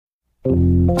Tell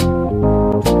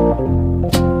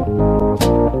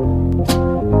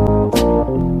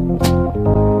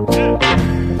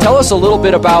us a little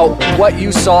bit about what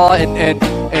you saw and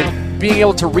being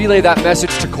able to relay that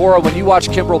message to Cora when you watched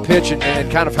Kimbrel pitch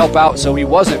and kind of help out so he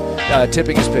wasn't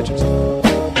tipping his pitches.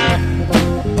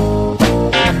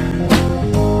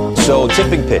 So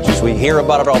tipping pitches, we hear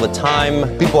about it all the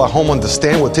time. People at home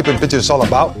understand what tipping pitches is all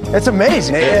about. It's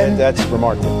amazing. And that's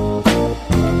remarkable.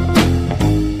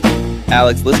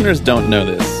 Alex, listeners don't know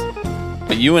this,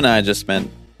 but you and I just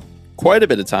spent quite a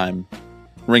bit of time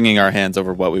wringing our hands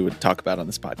over what we would talk about on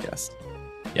this podcast.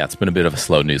 Yeah, it's been a bit of a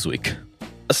slow news week.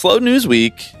 A slow news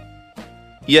week,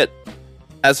 yet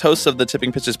as hosts of the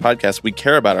Tipping Pitches podcast, we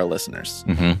care about our listeners.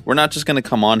 Mm-hmm. We're not just going to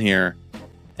come on here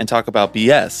and talk about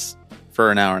BS for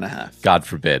an hour and a half. God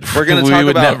forbid. We're going to talk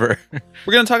about never.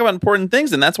 We're going to talk about important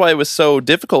things, and that's why it was so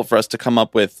difficult for us to come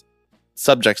up with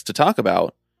subjects to talk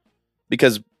about,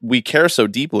 because we care so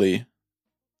deeply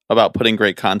about putting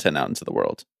great content out into the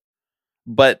world.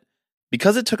 But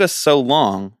because it took us so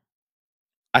long,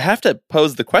 I have to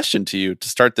pose the question to you to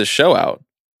start this show out.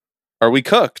 Are we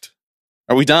cooked?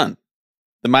 Are we done?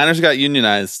 The miners got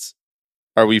unionized.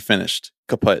 Are we finished?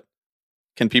 Kaput.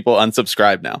 Can people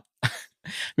unsubscribe now? I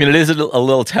mean, it is a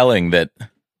little telling that,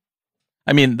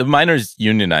 I mean, the miners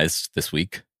unionized this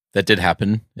week. That did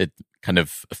happen. It kind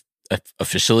of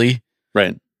officially.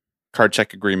 Right. Card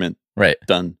check agreement. Right.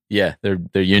 Done. Yeah, they're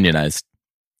unionized.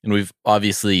 And we've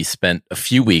obviously spent a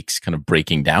few weeks kind of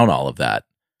breaking down all of that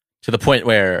to the point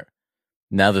where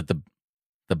now that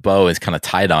the bow is kind of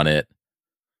tied on it,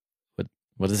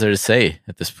 what is there to say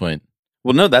at this point?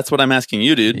 Well, no, that's what I'm asking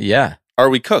you, dude. Yeah. Are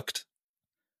we cooked?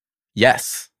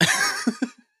 Yes.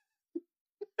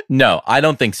 No, I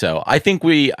don't think so. I think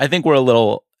we're a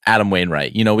little Adam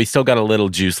Wainwright. You know, we still got a little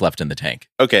juice left in the tank.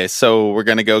 Okay, so we're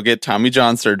going to go get Tommy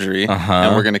John surgery,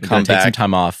 and we're going to come back, take some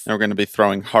time off, and we're going to be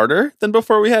throwing harder than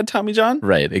before we had Tommy John?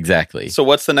 Right, exactly. So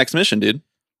what's the next mission, dude?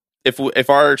 If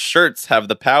our shirts have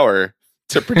the power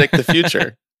to predict the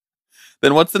future,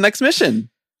 then what's the next mission?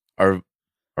 Are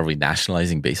we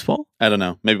nationalizing baseball? I don't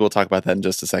know. Maybe we'll talk about that in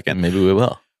just a second. Maybe we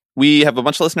will. We have a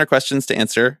bunch of listener questions to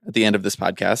answer at the end of this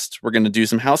podcast. We're going to do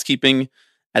some housekeeping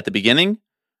at the beginning.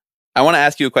 I want to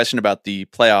ask you a question about the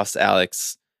playoffs,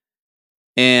 Alex.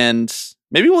 And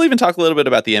maybe we'll even talk a little bit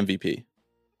about the MVP.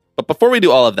 But before we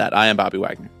do all of that, I am Bobby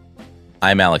Wagner.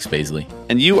 I'm Alex Baisley.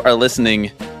 And you are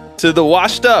listening to the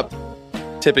Washed Up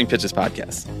Tipping Pitches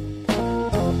podcast.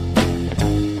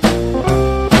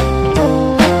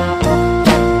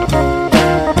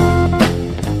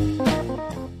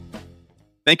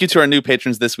 Thank you to our new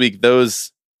patrons this week.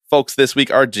 Those folks this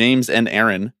week are James and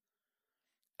Aaron.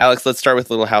 Alex, let's start with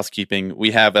a little housekeeping. We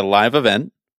have a live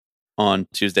event on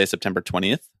Tuesday, September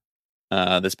 20th.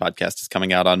 This podcast is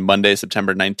coming out on Monday,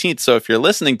 September 19th. So if you're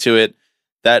listening to it,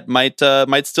 that might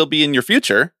still be in your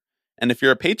future. And if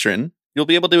you're a patron, you'll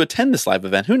be able to attend this live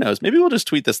event. Who knows? Maybe we'll just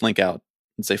tweet this link out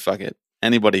and say, fuck it.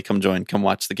 Anybody come join, come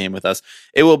watch the game with us.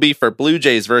 It will be for Blue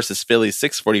Jays versus Phillies,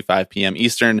 6:45 p.m.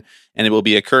 Eastern, and it will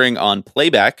be occurring on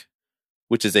Playback,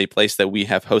 which is a place that we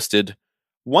have hosted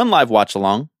one live watch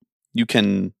along. You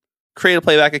can create a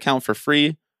Playback account for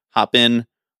free, hop in,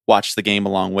 watch the game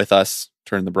along with us,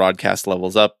 turn the broadcast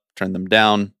levels up, turn them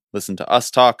down, listen to us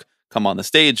talk, come on the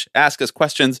stage, ask us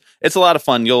questions. It's a lot of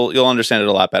fun. You'll understand it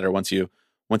a lot better once you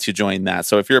join that.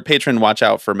 So if you're a patron, watch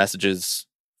out for messages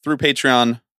through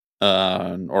Patreon.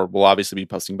 Or we'll obviously be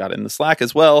posting about it in the Slack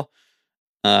as well.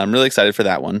 I'm really excited for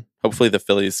that one. Hopefully the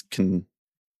Phillies can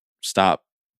stop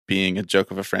being a joke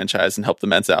of a franchise and help the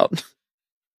Mets out.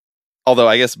 Although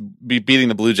I guess beating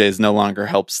the Blue Jays no longer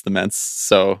helps the Mets.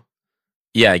 So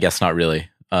yeah, I guess not really.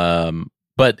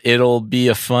 But it'll be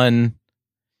a fun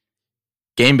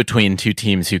game between two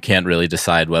teams who can't really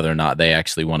decide whether or not they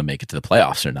actually want to make it to the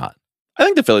playoffs or not. I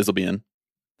think the Phillies will be in.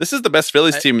 This is the best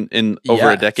Phillies team in over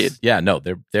a decade. Yeah, no,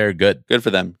 they're good. Good for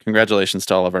them. Congratulations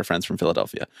to all of our friends from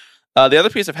Philadelphia. The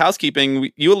other piece of housekeeping,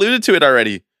 you alluded to it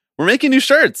already. We're making new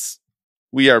shirts.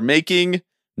 We are making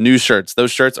new shirts.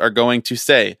 Those shirts are going to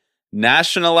say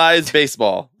Nationalize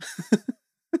Baseball.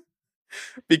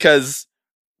 Because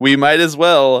we might as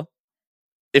well,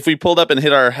 if we pulled up and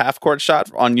hit our half-court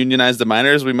shot on Unionize the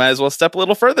Miners, we might as well step a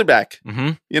little further back.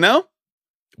 Mm-hmm. You know?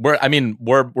 We're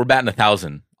batting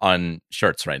 1,000 on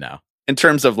shirts right now. In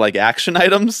terms of like action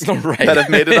items right. that have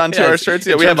made it onto our shirts.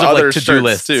 Yeah, we have other like shirts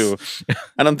lists. Too.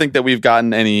 I don't think that we've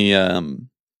gotten any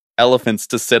elephants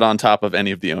to sit on top of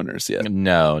any of the owners yet.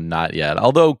 No, not yet.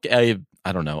 Although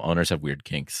I don't know, owners have weird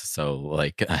kinks. So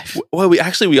like, well, we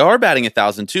are batting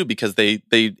 1,000 too because they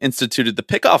instituted the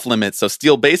pickoff limit. So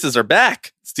steal bases are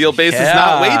back. Steal bases,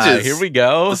 not wages. Here we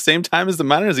go. At the same time as the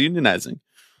minors unionizing.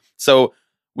 So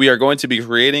we are going to be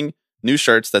creating new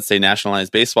shirts that say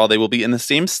Nationalized Baseball. They will be in the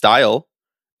same style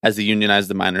as the unionized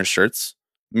the minors shirts,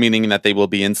 meaning that they will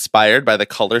be inspired by the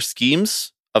color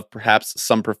schemes of perhaps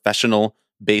some professional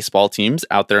baseball teams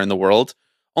out there in the world.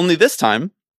 Only this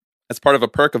time, as part of a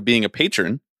perk of being a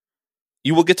patron,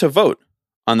 you will get to vote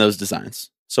on those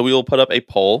designs. So we will put up a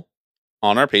poll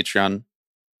on our Patreon.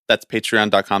 That's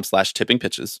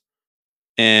patreon.com/tippingpitches.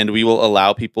 And we will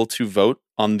allow people to vote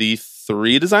on the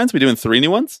 3 designs. We doing 3 new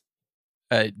ones?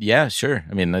 Yeah, sure.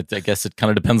 I mean, I guess it kind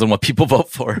of depends on what people vote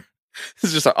for.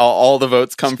 It's just all the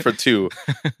votes come for 2.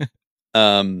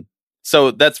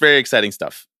 So that's very exciting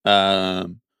stuff.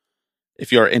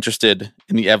 If you're interested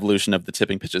in the evolution of the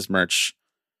Tipping Pitches merch,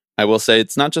 I will say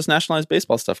it's not just Nationalized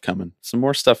Baseball stuff coming. Some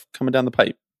more stuff coming down the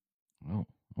pipe. Oh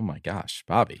my gosh,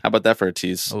 Bobby. How about that for a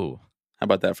tease? Oh. How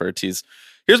about that for a tease?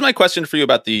 Here's my question for you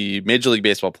about the Major League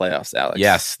Baseball playoffs, Alex.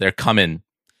 Yes, they're coming.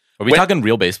 Are we talking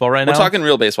real baseball right now? We're talking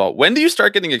real baseball. When do you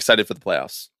start getting excited for the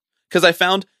playoffs? Because I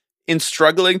found in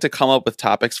struggling to come up with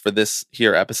topics for this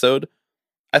here episode,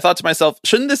 I thought to myself,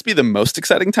 shouldn't this be the most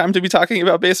exciting time to be talking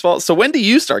about baseball? So when do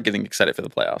you start getting excited for the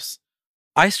playoffs?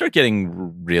 I start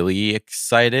getting really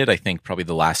excited, I think probably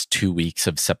the last 2 weeks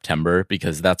of September,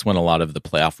 because that's when a lot of the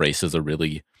playoff races are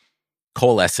really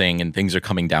coalescing and things are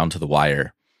coming down to the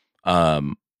wire.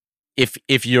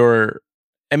 If you're,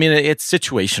 I mean, it's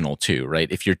situational too,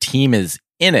 right? If your team is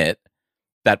in it,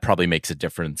 that probably makes a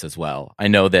difference as well. I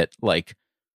know that, like,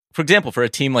 for example, for a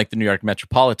team like the New York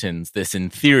Metropolitans, this in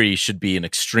theory should be an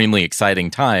extremely exciting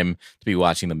time to be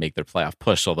watching them make their playoff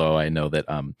push. Although I know that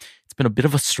it's been a bit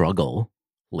of a struggle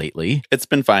lately. It's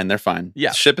been fine. They're fine. Yeah.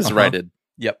 The ship is righted.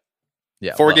 Yep.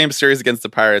 Yeah. 4-game series against the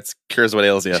Pirates cures what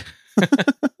ails you.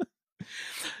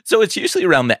 So it's usually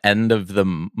around the end of the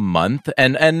month,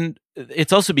 and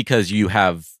it's also because you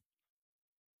have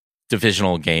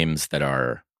divisional games that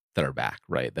are back,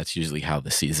 right? That's usually how the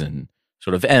season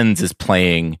sort of ends, is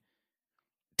playing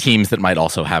teams that might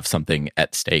also have something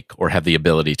at stake or have the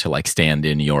ability to like stand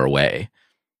in your way.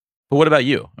 But what about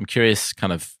you? I'm curious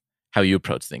kind of how you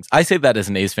approach things. I say that as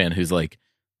an A's fan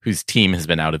whose team has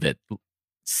been out of it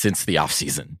since the off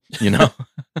season, you know?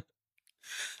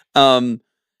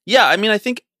 Yeah, I mean, I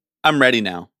think I'm ready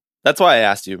now. That's why I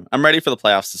asked you. I'm ready for the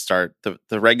playoffs to start.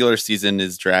 The regular season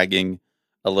is dragging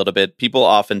a little bit. People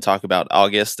often talk about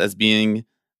August as being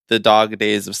the dog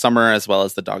days of summer as well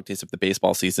as the dog days of the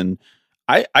baseball season.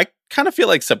 I kind of feel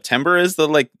like September is the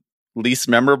like least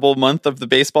memorable month of the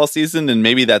baseball season, and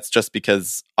maybe that's just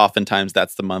because oftentimes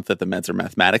that's the month that the Mets are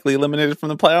mathematically eliminated from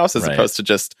the playoffs as opposed to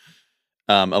just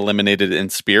eliminated in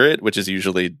spirit, which is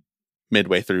usually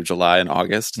midway through July and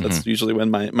August. That's usually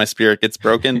when my spirit gets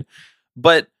broken.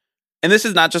 And this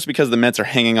is not just because the Mets are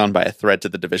hanging on by a thread to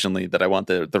the division lead that I want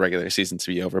the regular season to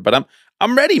be over, but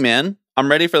I'm ready, man. I'm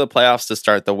ready for the playoffs to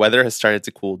start. The weather has started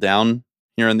to cool down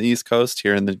here on the East Coast,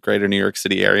 here in the greater New York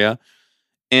City area.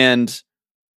 And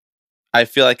I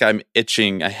feel like I'm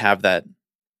itching. I have that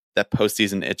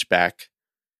postseason itch back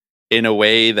in a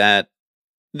way that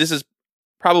this is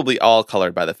probably all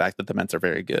colored by the fact that the Mets are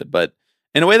very good, but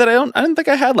in a way that I don't think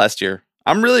I had last year.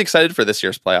 I'm really excited for this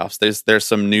year's playoffs. There's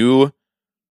some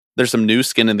new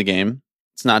skin in the game.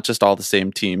 It's not just all the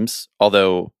same teams,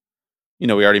 although, you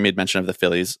know, we already made mention of the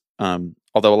Phillies.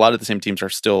 Although a lot of the same teams are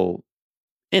still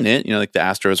in it, you know, like the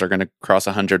Astros are going to cross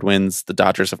 100 wins. The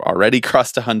Dodgers have already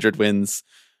crossed 100 wins.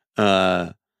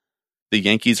 The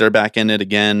Yankees are back in it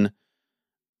again.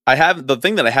 The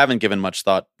thing that I haven't given much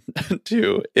thought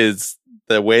to is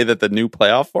the way that the new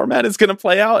playoff format is going to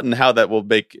play out and how that will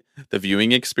make the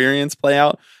viewing experience play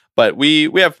out. But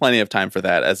we have plenty of time for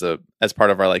that as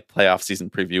part of our like playoff season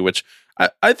preview, which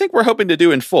I think we're hoping to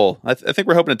do in full. I think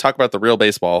we're hoping to talk about the real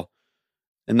baseball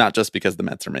and not just because the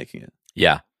Mets are making it.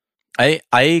 Yeah.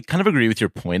 I kind of agree with your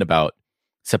point about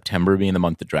September being the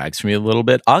month that drags for me a little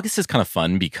bit. August is kind of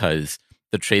fun because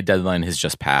the trade deadline has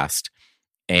just passed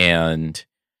and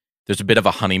there's a bit of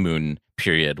a honeymoon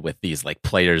period with these like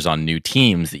players on new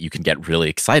teams that you can get really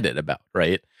excited about,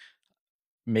 right?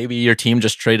 Maybe your team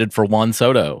just traded for Juan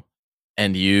Soto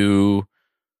and you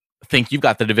think you've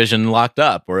got the division locked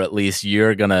up, or at least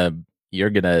you're gonna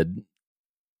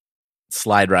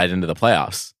slide right into the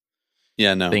playoffs.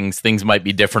 Yeah, no. Things might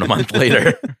be different a month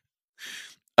later.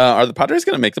 Are the Padres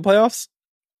going to make the playoffs?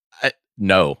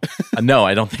 No,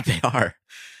 I don't think they are.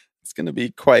 It's going to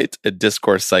be quite a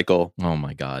discourse cycle. Oh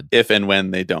my God. If and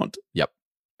when they don't. Yep.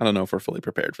 I don't know if we're fully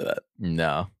prepared for that.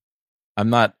 No, I'm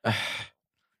not.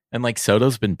 And like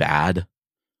Soto's been bad.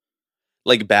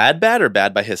 Like bad or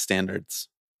bad by his standards?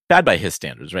 Bad by his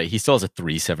standards, right? He still has a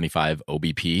 375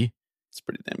 OBP. It's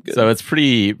pretty damn good. So it's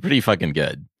pretty fucking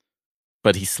good.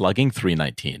 But he's slugging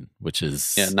 .319, which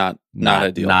is not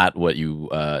ideal. Not what you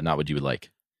would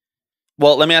like.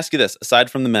 Well, let me ask you this.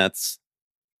 Aside from the Mets,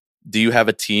 do you have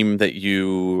a team that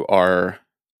you are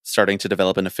starting to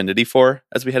develop an affinity for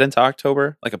as we head into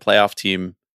October? Like a playoff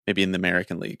team, maybe in the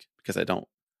American League? Because I don't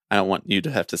want you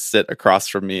to have to sit across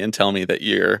from me and tell me that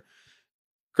you're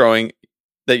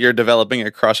developing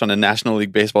a crush on a National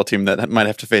League baseball team that might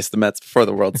have to face the Mets before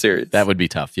the World Series. That would be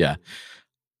tough, yeah.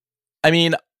 I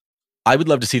mean, I would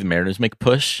love to see the Mariners make a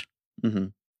push. Mm-hmm.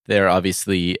 They're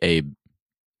obviously a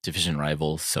division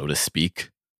rival, so to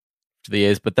speak, to the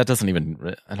A's, but I don't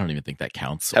even think that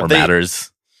counts or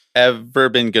matters. Ever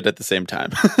been good at the same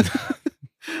time?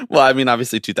 Well, I mean,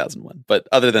 obviously 2001, but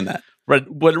other than that. Right.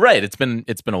 It's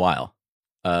been a while.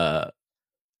 And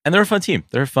they're a fun team.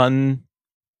 They're a fun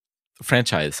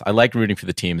franchise. I like rooting for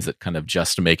the teams that kind of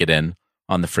just make it in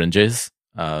on the fringes.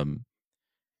 I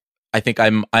think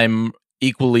I'm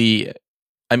equally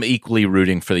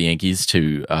rooting for the Yankees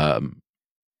to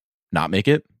not make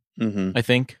it. Mm-hmm. I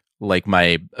think like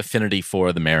my affinity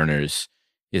for the Mariners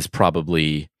is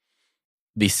probably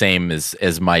the same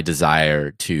as my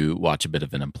desire to watch a bit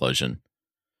of an implosion.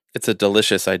 It's a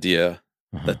delicious idea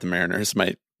that the Mariners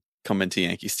might come into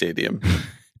Yankee Stadium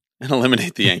and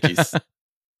eliminate the Yankees.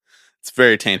 It's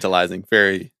very tantalizing,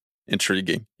 very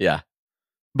intriguing. Yeah.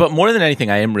 But more than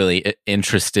anything, I am really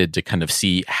interested to kind of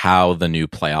see how the new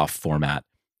playoff format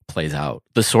plays out.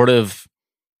 The sort of,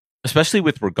 especially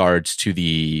with regards to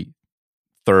the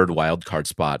third wildcard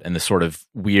spot and the sort of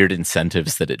weird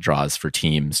incentives that it draws for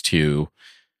teams to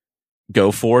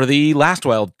go for the last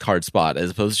wildcard spot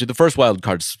as opposed to the first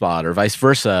wildcard spot or vice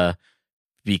versa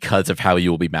because of how you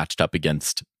will be matched up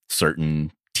against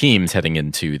certain teams heading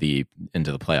into the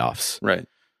playoffs. Right.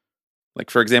 Like,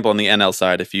 for example, on the NL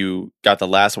side, if you got the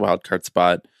last wildcard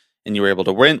spot and you were able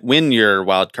to win your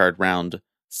wildcard round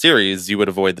series, you would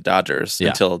avoid the Dodgers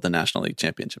until the National League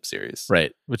Championship Series.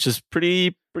 Right. Which is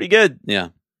pretty good. Yeah.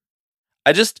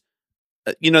 I just,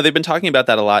 they've been talking about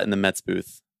that a lot in the Mets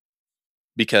booth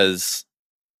because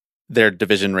their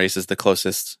division race is the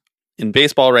closest in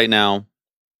baseball right now,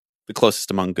 the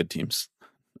closest among good teams.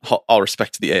 All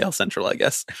respect to the AL Central, I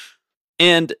guess.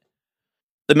 And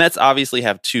the Mets obviously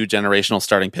have two generational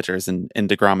starting pitchers in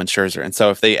DeGrom and Scherzer. And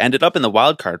so if they ended up in the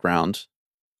wild card round,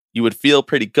 you would feel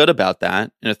pretty good about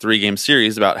that in a 3-game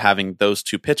series about having those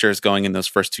two pitchers going in those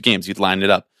first 2 games. You'd line it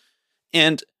up.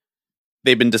 And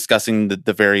they've been discussing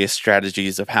the various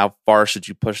strategies of how far should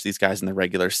you push these guys in the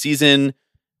regular season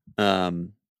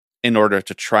in order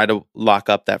to try to lock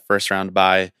up that first round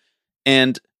bye.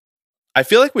 And I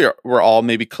feel like we're all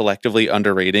maybe collectively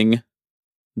underrating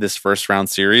this first round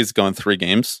series going 3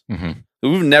 games. Mm-hmm.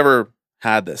 We've never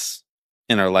had this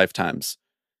in our lifetimes.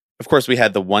 Of course, we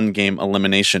had the 1-game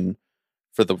elimination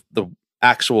for the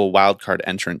actual wildcard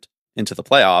entrant into the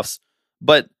playoffs,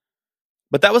 but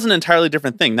that was an entirely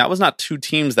different thing. That was not 2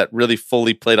 teams that really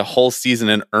fully played a whole season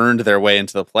and earned their way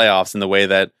into the playoffs in the way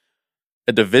that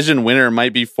a division winner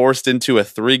might be forced into a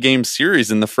 3-game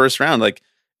series in the first round. Like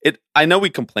I know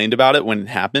we complained about it when it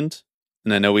happened,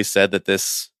 and I know we said that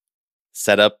this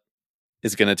setup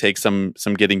is going to take some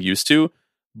getting used to,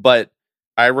 but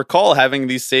I recall having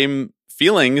these same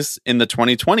feelings in the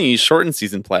 2020 shortened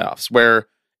season playoffs, where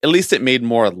at least it made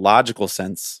more logical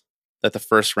sense that the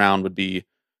first round would be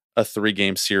a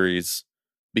 3-game series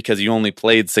because you only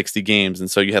played 60 games, and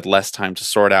so you had less time to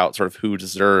sort out sort of who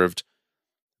deserved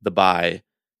the bye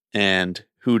and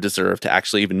who deserved to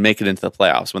actually even make it into the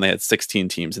playoffs when they had 16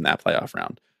 teams in that playoff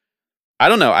round. I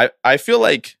don't know. I feel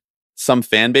like some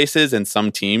fan bases and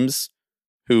some teams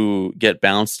who get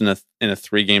bounced in a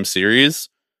 3-game series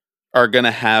are going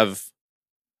to have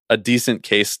a decent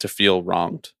case to feel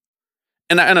wronged.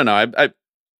 And I don't know.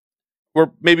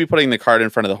 We're maybe putting the cart in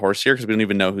front of the horse here because we don't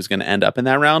even know who's going to end up in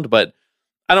that round. But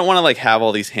I don't want to have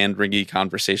all these hand-wringy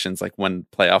conversations when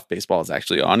playoff baseball is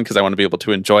actually on, because I want to be able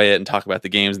to enjoy it and talk about the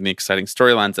games and the exciting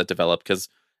storylines that develop. Because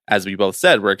as we both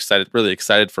said, we're really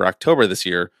excited for October this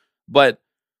year. But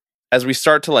as we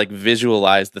start to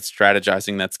visualize the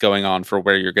strategizing that's going on for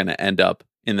where you're going to end up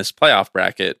in this playoff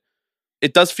bracket,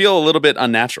 it does feel a little bit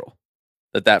unnatural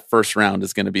that first round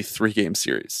is going to be 3-game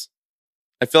series.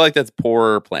 I feel like that's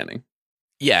poor planning.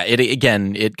 Yeah, it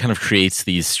kind of creates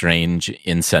these strange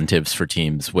incentives for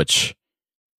teams, which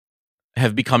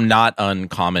have become not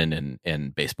uncommon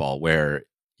in baseball, where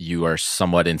you are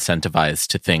somewhat incentivized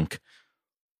to think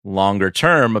longer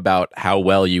term about how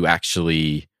well you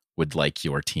actually would like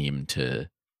your team to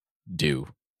do.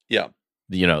 Yeah.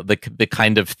 The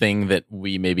kind of thing that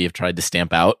we maybe have tried to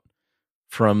stamp out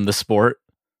from the sport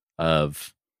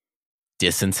of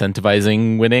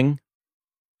disincentivizing winning.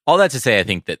 All that to say, I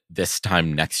think that this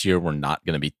time next year, we're not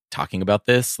going to be talking about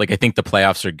this. Like, I think the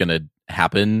playoffs are going to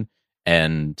happen,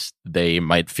 and they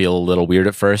might feel a little weird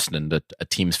at first, and a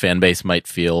team's fan base might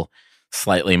feel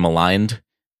slightly maligned.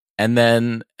 And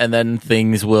then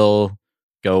things will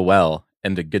go well,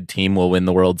 and a good team will win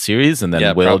the World Series, and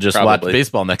then we'll just watch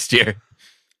baseball next year.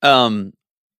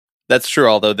 That's true,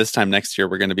 although this time next year,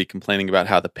 we're going to be complaining about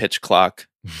how the pitch clock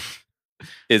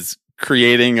is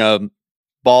creating a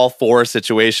ball 4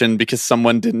 situation because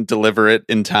someone didn't deliver it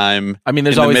in time. I mean,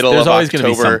 there's always going to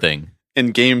be something.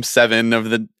 In Game 7 of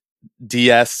the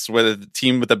DS, where the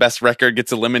team with the best record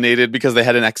gets eliminated because they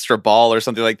had an extra ball or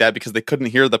something like that because they couldn't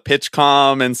hear the pitch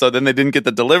comm, and so then they didn't get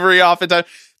the delivery off in time.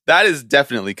 That is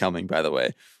definitely coming, by the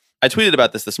way. I tweeted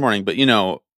about this morning, but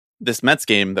this Mets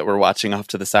game that we're watching off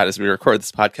to the side as we record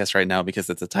this podcast right now, because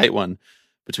it's a tight one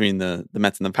between the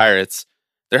Mets and the Pirates,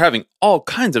 they're having all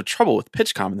kinds of trouble with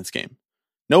pitch comm in this game.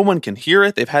 No one can hear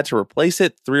it. They've had to replace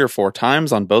it 3 or 4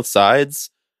 times on both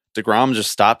sides. DeGrom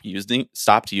just stopped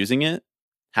using it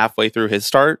halfway through his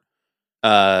start.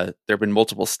 There have been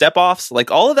multiple step-offs.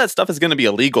 Like, all of that stuff is going to be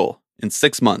illegal in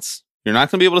 6 months. You're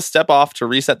not going to be able to step off to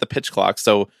reset the pitch clock.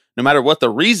 So no matter what the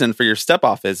reason for your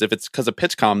step-off is, if it's because of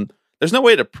pitch comm, there's no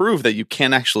way to prove that you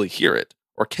can actually hear it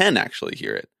or can actually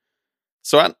hear it.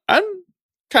 So I'm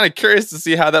kind of curious to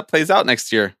see how that plays out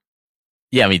next year.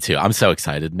 Yeah, me too. I'm so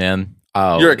excited, man.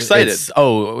 You're excited. There's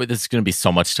going to be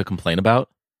so much to complain about.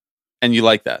 And you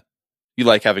like that. You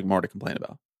like having more to complain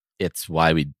about. It's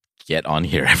why we get on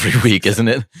here every week, isn't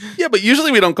it? Yeah, but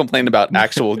usually we don't complain about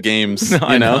actual games.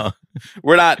 I know.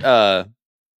 We're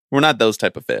not those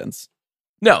type of fans.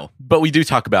 No, but we do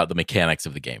talk about the mechanics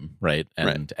of the game, right?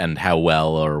 And how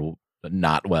well or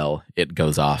not well it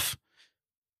goes off.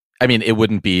 I mean, it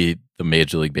wouldn't be the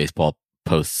Major League Baseball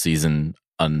postseason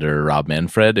under Rob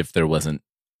Manfred if there wasn't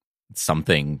some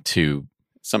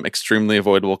extremely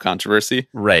avoidable controversy.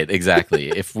 Right, exactly.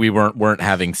 If we weren't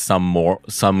having some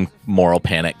moral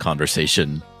panic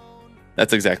conversation.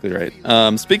 That's exactly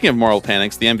right. Speaking of moral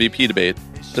panics, the MVP debate.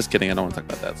 Just kidding, I don't want to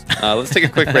talk about that. Let's take a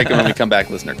quick break, and when we come back,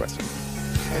 listener question.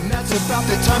 And that's about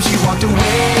the time she walked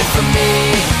away from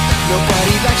me.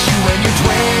 Nobody likes you when you're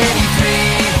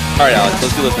 23. All right, Alex,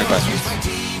 let's do listener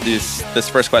questions. This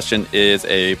first question is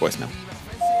a voicemail.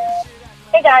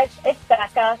 Hey guys, it's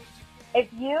Becca. If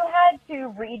you had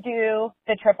to redo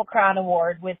the Triple Crown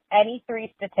Award with any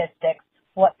 3 statistics,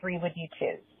 what 3 would you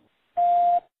choose?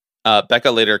 Becca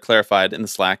later clarified in the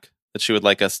Slack that she would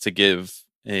like us to give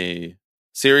a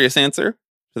serious answer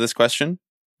to this question,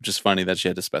 which is funny that she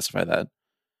had to specify that,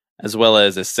 as well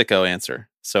as a sicko answer.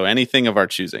 So anything of our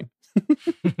choosing.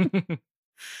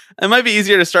 It might be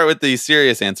easier to start with the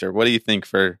serious answer. What do you think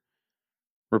for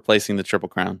replacing the Triple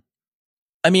Crown?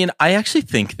 I mean, I actually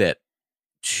think that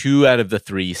 2 out of the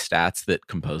 3 stats that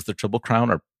compose the Triple Crown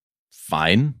are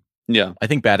fine. Yeah. I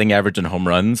think batting average and home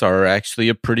runs are actually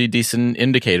a pretty decent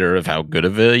indicator of how good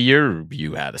of a year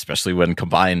you had, especially when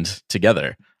combined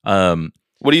together. What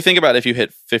do you think about if you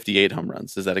hit 58 home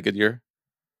runs? Is that a good year?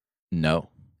 No,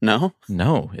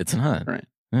 it's not. Right.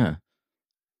 Yeah.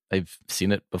 I've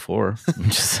seen it before. I'm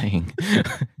just saying.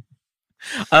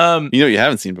 You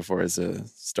haven't seen before is a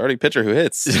starting pitcher who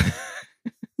hits.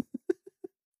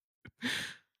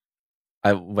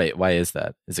 Wait, why is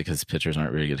that? Is it because pitchers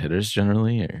aren't really good hitters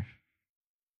generally, or?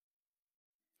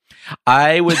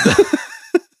 I would.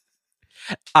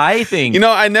 I think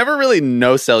I never really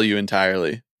no-sell you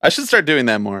entirely. I should start doing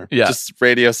that more. Yeah, just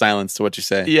radio silence to what you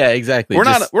say. Yeah, exactly. We're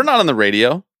not on the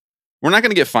radio. We're not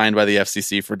going to get fined by the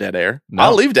FCC for dead air. No.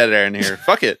 I'll leave dead air in here.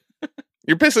 Fuck it.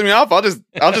 You're pissing me off. I'll just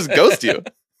ghost you.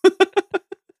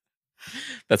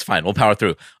 That's fine. We'll power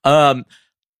through.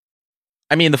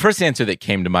 I mean, the first answer that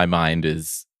came to my mind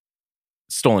is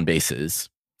stolen bases.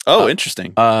 Oh,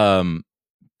 interesting.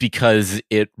 Because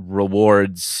it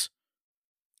rewards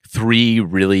 3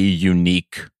 really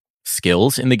unique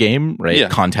skills in the game, right? Yeah.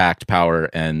 Contact, power,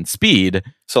 and speed.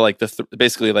 So like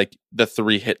basically like the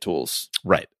 3 hit tools.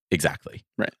 Right. Exactly.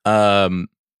 Right.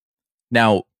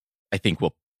 Now, I think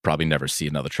we'll probably never see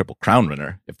another Triple Crown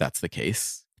winner if that's the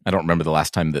case. I don't remember the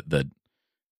last time that the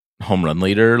home run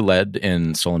leader led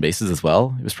in stolen bases as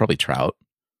well. It was probably Trout,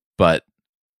 but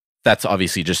that's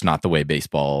obviously just not the way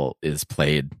baseball is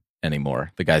played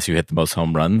anymore. The guys who hit the most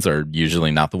home runs are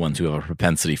usually not the ones who have a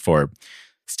propensity for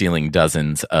stealing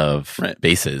dozens of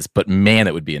bases. But man,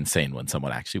 it would be insane when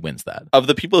someone actually wins that. Of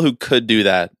the people who could do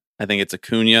that, I think it's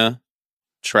Acuna,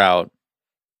 Trout,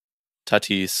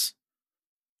 Tatis,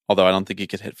 although I don't think he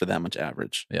could hit for that much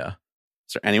average. Yeah.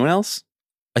 Is there anyone else?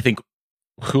 I think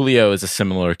Julio is a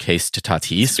similar case to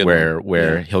Tatis,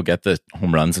 where he'll get the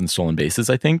home runs and stolen bases,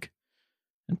 I think,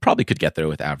 and probably could get there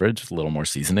with average, with a little more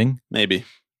seasoning. Maybe.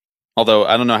 Although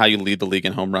I don't know how you lead the league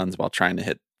in home runs while trying to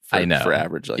hit for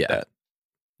average like that.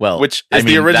 Well, which is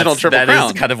the original Triple Crown. That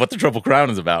is kind of what the Triple Crown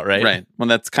is about, right? Right. Well,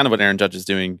 that's kind of what Aaron Judge is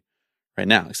doing right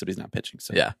now, except he's not pitching.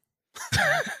 So yeah.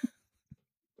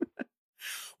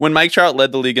 When Mike Trout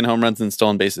led the league in home runs and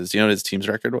stolen bases, do you know what his team's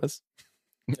record was?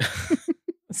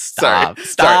 Stop.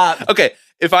 Okay.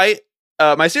 If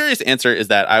my serious answer is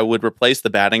that I would replace the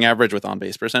batting average with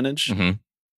on-base percentage. Mm-hmm.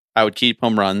 I would keep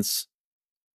home runs.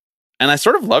 And I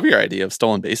sort of love your idea of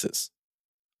stolen bases.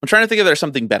 I'm trying to think if there's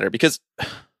something better because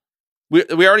we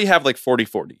already have like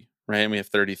 40-40, right? And we have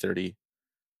 30-30.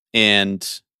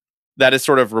 And that is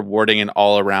sort of rewarding an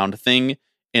all-around thing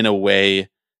in a way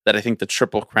that I think the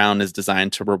Triple Crown is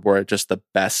designed to reward just the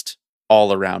best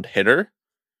all-around hitter.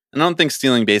 And I don't think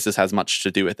stealing bases has much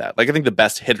to do with that. Like, I think the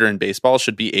best hitter in baseball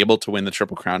should be able to win the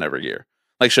Triple Crown every year.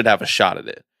 Like, should have a shot at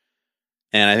it.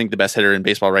 And I think the best hitter in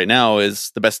baseball right now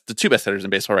is the two best hitters in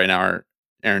baseball right now are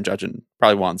Aaron Judge and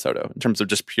probably Juan Soto in terms of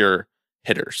just pure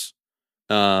hitters.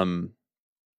 And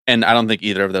I don't think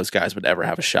either of those guys would ever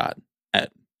have a shot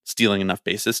at stealing enough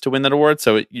bases to win that award.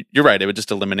 So you're right. It would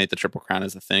just eliminate the Triple Crown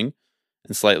as a thing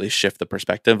and slightly shift the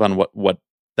perspective on what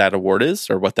that award is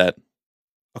or what that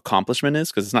accomplishment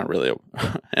is, because it's not really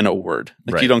an award.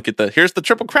 Like, right. You don't get here's the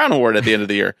Triple Crown award at the end of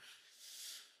the year.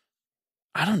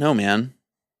 I don't know, man.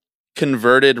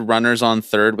 Converted runners on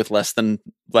third with less than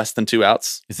 2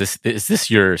 outs. Is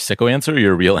this your sicko answer or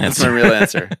your real answer? That's my real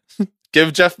answer.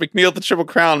 Give Jeff McNeil the Triple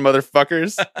Crown,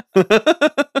 motherfuckers.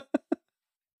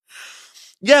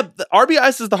 Yeah, the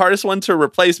RBIs is the hardest one to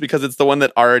replace because it's the one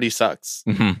that already sucks.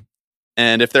 Mm-hmm.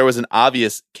 And if there was an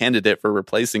obvious candidate for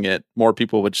replacing it, more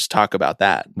people would just talk about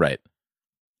that. Right.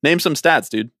 Name some stats,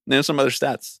 dude. Name some other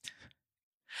stats.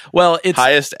 Well, it's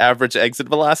highest average exit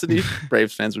velocity.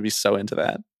 Braves fans would be so into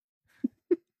that.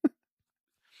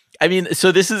 I mean,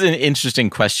 so this is an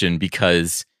interesting question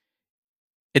because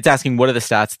it's asking what are the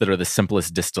stats that are the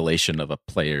simplest distillation of a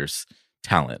player's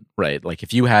talent, right? Like,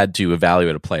 if you had to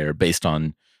evaluate a player based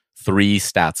on 3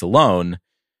 stats alone,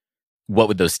 what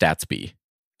would those stats be?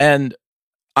 And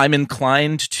I'm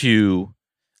inclined to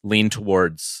lean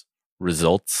towards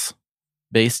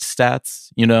results-based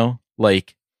stats,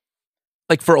 like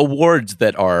for awards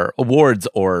that are awards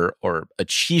or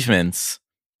achievements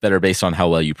that are based on how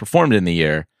well you performed in the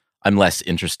year. I'm less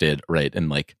interested, right, in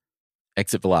like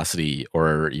exit velocity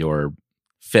or your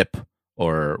FIP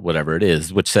or whatever it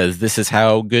is, which says this is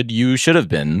how good you should have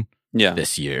been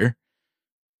this year.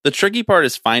 The tricky part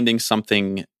is finding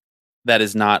something that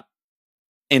is not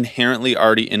inherently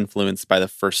already influenced by the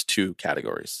first 2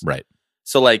 categories. Right.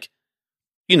 So like,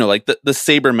 like the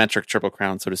sabermetric Triple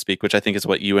Crown, so to speak, which I think is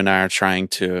what you and I are trying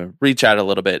to reach out a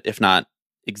little bit, if not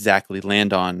exactly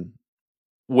land on,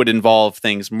 would involve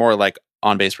things more like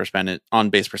on-base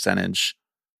percentage,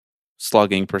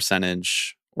 slugging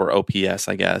percentage, or OPS,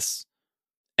 I guess,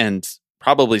 and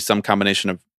probably some combination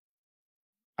of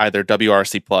either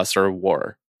WRC plus or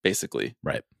WAR, basically.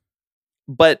 Right.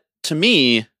 But to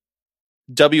me,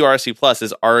 WRC plus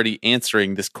is already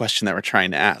answering this question that we're trying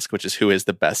to ask, which is who is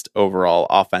the best overall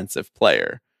offensive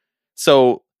player.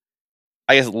 So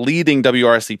I guess leading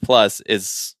WRC plus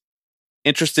is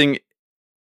interesting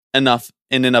enough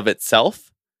in and of itself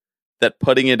that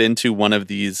putting it into one of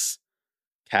these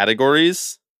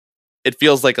categories, it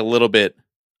feels like a little bit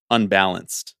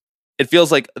unbalanced. It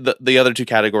feels like the other 2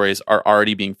 categories are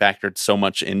already being factored so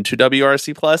much into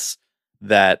WRC plus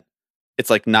that it's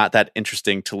like not that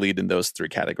interesting to lead in those 3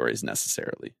 categories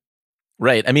necessarily.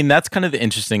 Right. I mean, that's kind of the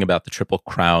interesting about the Triple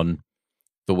Crown,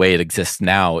 the way it exists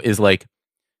now, is like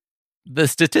the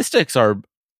statistics are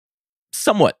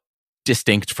somewhat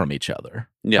distinct from each other.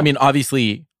 Yeah. I mean,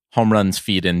 obviously, home runs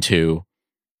feed into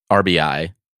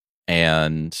RBI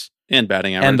and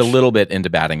batting average. And a little bit into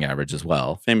batting average as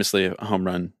well. Famously, a home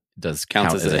run does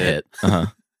count as a hit. Uh-huh.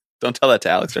 Don't tell that to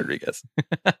Alex Rodriguez.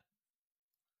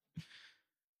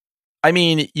 I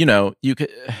mean, you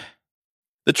could.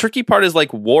 The tricky part is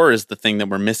like WAR is the thing that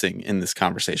we're missing in this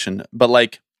conversation. But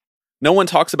like, no one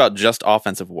talks about just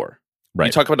offensive WAR. Right.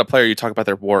 You talk about a player, you talk about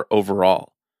their WAR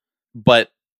overall.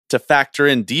 But to factor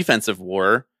in defensive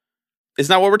WAR is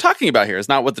not what we're talking about here. It's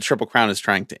not what the Triple Crown is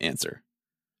trying to answer.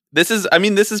 This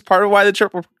is part of why the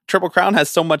Triple Crown has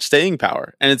so much staying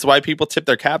power. And it's why people tip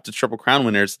their cap to Triple Crown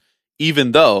winners,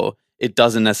 even though it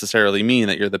doesn't necessarily mean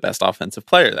that you're the best offensive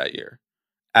player that year,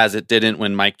 as it didn't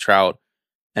when Mike Trout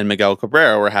and Miguel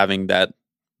Cabrera were having that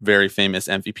very famous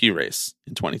MVP race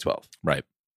in 2012. Right.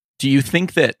 Do you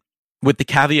think that, with the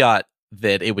caveat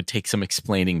that it would take some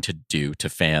explaining to do to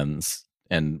fans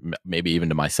and maybe even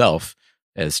to myself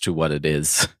as to what it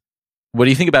is. What do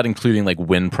you think about including like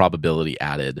win probability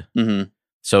added? Mm-hmm.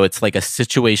 So it's like a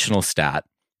situational stat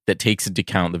that takes into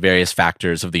account the various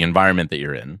factors of the environment that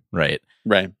you're in, right?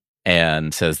 Right.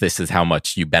 And says this is how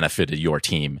much you benefited your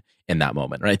team in that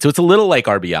moment, right? So it's a little like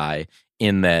RBI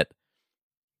in that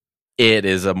it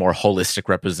is a more holistic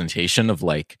representation of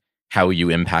like how you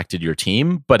impacted your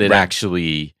team, but it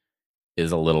actually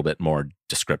is a little bit more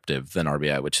descriptive than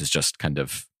RBI, which is just kind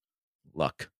of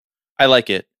luck. I like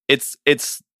it. It's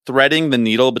threading the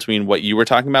needle between what you were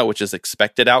talking about, which is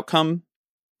expected outcome,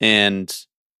 and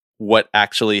what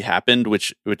actually happened,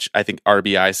 which I think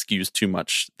RBI skews too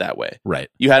much that way. Right.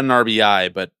 You had an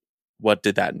RBI, but what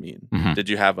did that mean? Mhm. Did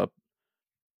you have a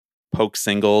poke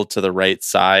single to the right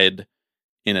side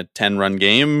in a 10-run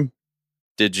game?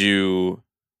 Did you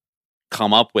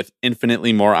come up with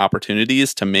infinitely more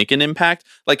opportunities to make an impact?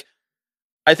 Like,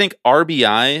 I think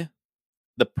RBI,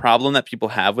 the problem that people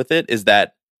have with it is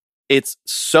that it's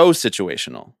so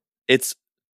situational.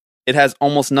 It has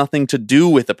almost nothing to do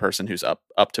with the person who's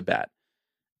up to bat.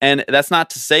 And that's not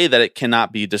to say that it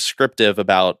cannot be descriptive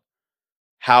about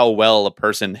how well a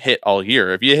person hit all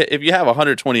year. If you have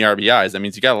 120 RBIs, that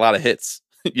means you got a lot of hits,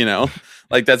 you know?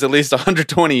 Like that's at least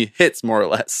 120 hits more or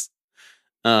less.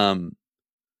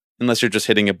 Unless you're just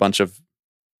hitting a bunch of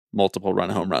multiple run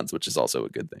home runs, which is also a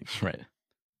good thing. Right.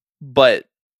 But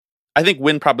I think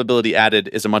win probability added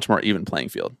is a much more even playing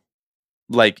field.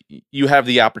 Like you have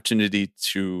the opportunity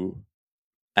to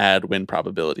add win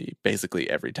probability basically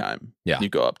every time you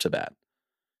go up to bat.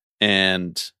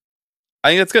 And I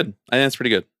think that's good. I think that's pretty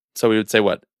good. So we would say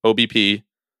what? OBP,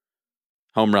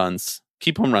 home runs.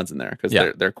 Keep home runs in there because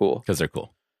they're cool. Because they're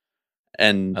cool.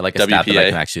 And I like a WPA. stat that I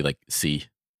can actually like see.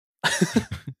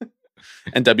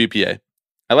 And WPA.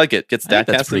 I like it. Get StatCast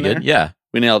that's pretty in good. there. Yeah.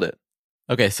 We nailed it.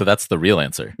 Okay, so that's the real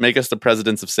answer. Make us the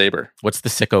presidents of Sabre. What's the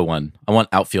sicko one? I want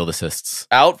outfield assists.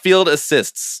 Outfield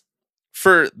assists.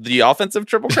 For the offensive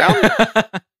Triple Crown,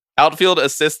 outfield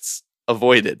assists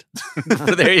avoided.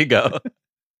 There you go.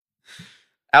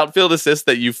 Outfield assists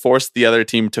that you forced the other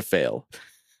team to fail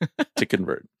to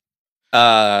convert.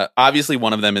 Obviously,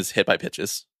 one of them is hit by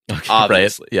pitches. Okay,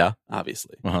 obviously. Right? Yeah.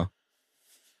 Obviously. Uh-huh.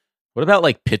 What about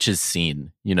like pitches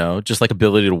seen? You know, just like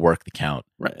ability to work the count.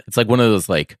 Right. It's like one of those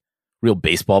like real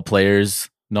baseball players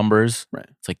numbers. Right.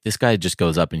 It's like this guy just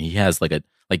goes up and he has like a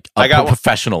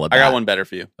professional. I got one better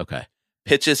for you. Okay.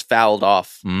 Pitches fouled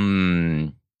off.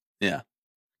 Yeah.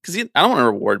 Because I don't want to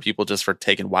reward people just for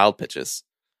taking wild pitches.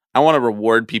 I want to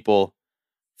reward people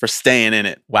for staying in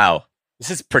it. Wow.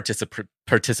 This is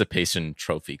participation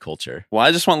trophy culture. Well,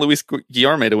 I just want Luis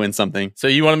Guillorme to win something. So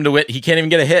you want him to win? He can't even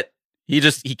get a hit. He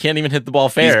can't even hit the ball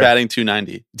fair. He's batting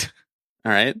 290.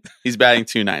 All right? He's batting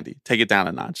 290. Take it down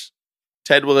a notch.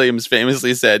 Ted Williams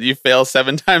famously said, you fail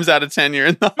 7 times out of 10, you're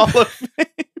in the Hall of Fame.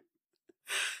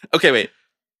 Okay, wait.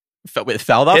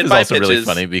 Fouled off Hit is by also really pitches.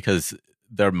 funny because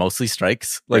they're mostly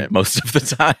strikes, like Right. most of the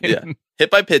time. Yeah.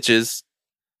 Hit by pitches,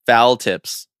 foul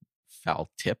tips. Foul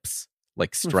tips?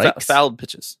 Like strikes? Fouled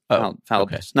pitches. Oh, Foul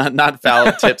okay. pitches. Not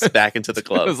foul tips back into the I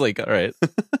club. was like, all right.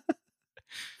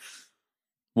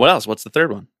 What else? What's the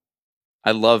third one?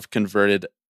 I love converted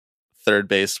third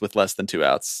base with less than 2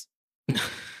 outs.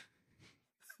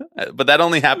 But that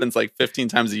only happens like 15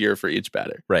 times a year for each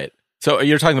batter. Right. So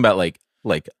you're talking about like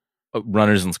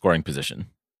runners in scoring position,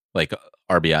 like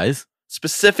RBIs?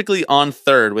 Specifically on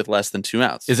third with less than 2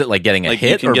 outs. Is it like getting a Like, you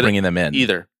hit can or get bringing them in?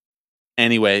 Either.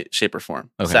 Any way, shape, or form.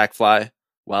 Okay. Sack fly,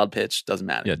 wild pitch, doesn't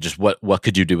matter. Yeah, just what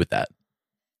could you do with that?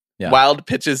 Yeah. Wild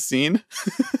pitches seen.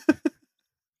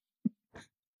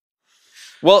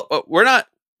 Well, we're not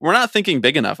thinking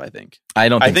big enough, I think. I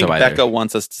don't think, I think so either. Becca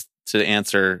wants us to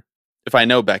answer, if I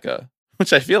know Becca,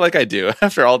 which I feel like I do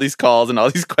after all these calls and all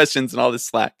these questions and all this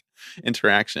Slack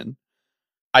interaction.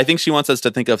 I think she wants us to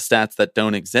think of stats that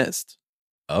don't exist.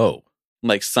 Oh,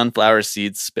 Like sunflower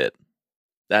seed spit.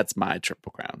 That's my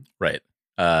Triple Crown. right.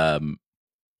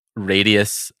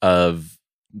 Radius of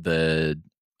the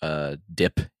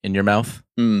dip in your mouth.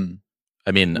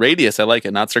 I mean, Radius, I like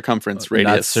it. Not circumference,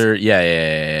 radius.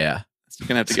 Yeah. You're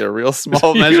going to have to get a real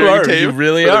small You measuring are, tape. you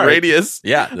really for the are. radius.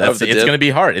 Yeah, of the it's dip. going to be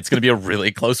hard. It's going to be a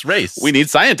really close race. We need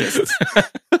scientists.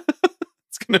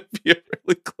 It's going to be a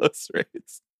really close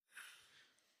race.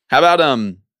 How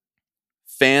about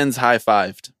fans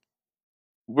high-fived?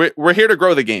 We're here to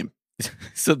grow the game.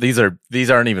 So these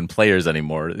aren't even players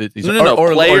anymore. These No.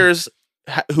 or Players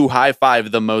who high-five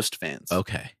the most fans.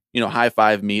 Okay.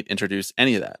 High-five, meet, introduce,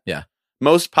 any of that. Yeah.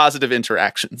 Most positive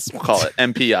interactions, we'll call it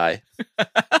MPI.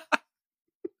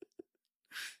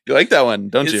 You like that one,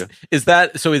 don't you? Is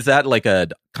that like a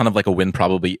kind of like a win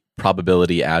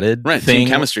probability added Right, thing? team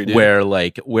chemistry, dude. Where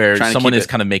Trying to someone keep is it.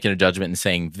 kind of making a judgment and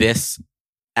saying this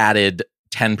added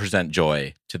 10%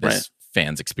 joy to this Right.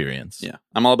 fan's experience. Yeah,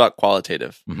 I'm all about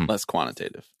qualitative, Mhm. less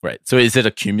quantitative. Right. So is it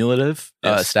a cumulative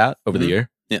Yes. stat over the Mhm. year?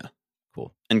 Yeah.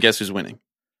 Cool. And guess who's winning?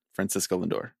 Francisco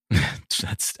Lindor.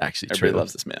 That's actually Everybody true.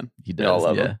 loves this man. He They all does.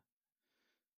 love Yeah. him.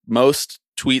 Most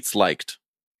tweets liked.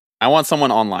 I want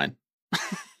someone online.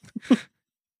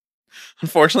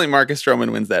 Unfortunately, Marcus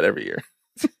Stroman wins that every year.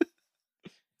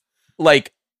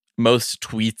 Like most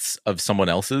tweets of someone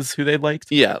else's who they liked.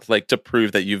 Yeah, like to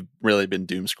prove that you've really been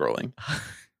doom scrolling.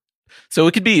 So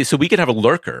it could be, so we could have a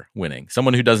lurker winning,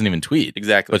 someone who doesn't even tweet,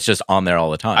 Exactly. but it's just on there all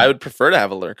the time. I would prefer to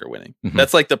have a lurker winning. Mhm.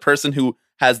 That's like the person who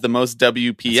has the most It's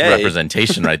WPA.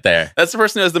 representation right there. That's the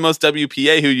person who has the most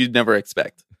WPA who you'd never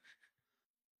expect.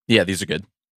 Yeah, these are good.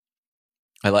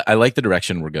 I like the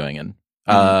direction we're going in.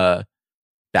 Mm-hmm.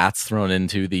 Bats thrown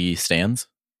into the stands.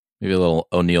 Maybe a little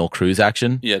O'Neill Cruz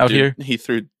action Yeah, out dude, here. he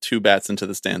threw 2 bats into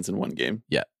the stands in one game.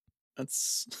 Yeah.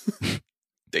 That's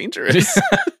dangerous.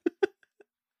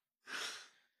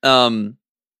 Can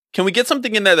we get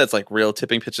something in there that's like real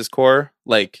tipping pitches core,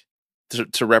 like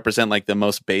to represent like the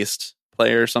most based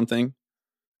player or something?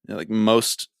 You know, like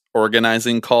most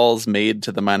organizing calls made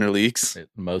to the minor leagues.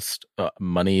 Most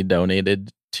money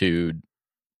donated to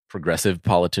progressive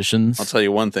politicians. I'll tell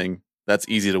you one thing: that's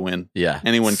easy to win. Yeah,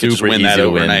 Anyone can just super win easy that to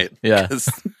win. overnight. Yeah, 'Cause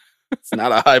it's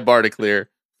not a high bar to clear.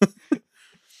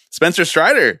 Spencer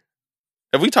Strider.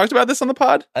 Have we talked about this on the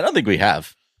pod? I don't think we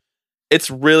have. It's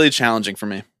really challenging for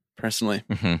me personally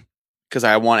hmm because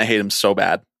I want to hate him so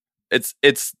bad. It's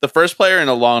the first player in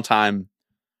a long time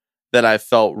that I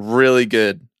felt really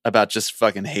good about just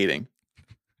fucking hating.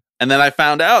 And then I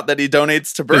found out that he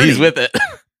donates to But Bernie. he's with it.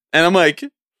 And I'm like,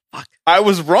 fuck, I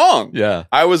was wrong. Yeah,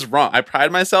 I was wrong. I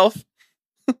pride myself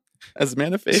as a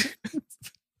man of faith.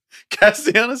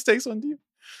 Castellanos takes one to you.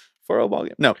 4-0 ball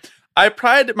game. No, I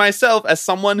pride myself as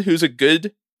someone who's a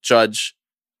good judge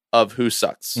of who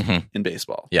sucks Mhm. in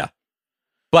baseball.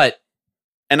 but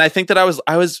And I think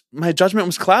that my judgment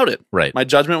was clouded. right. My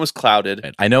judgment was clouded.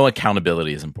 Right. I know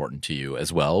accountability is important to you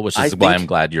as well, which I is why think- I'm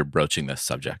glad you're broaching this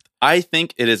subject. I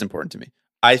think it is important to me.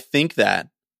 I think that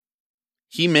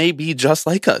he may be just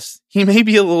like us. He may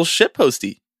be a little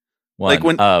shitposty. One Like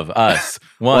when- of us.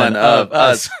 One of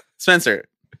us. Spencer,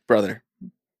 brother,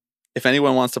 if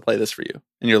anyone wants to play this for you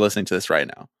and you're listening to this right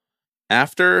now,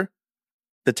 after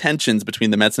the tensions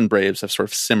between the Mets and Braves have sort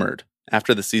of simmered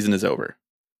after the season is over,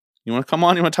 you want to come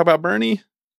on? You want to talk about Bernie? You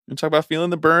want to talk about feeling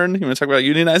the burn? You want to talk about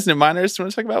unionizing the minors? You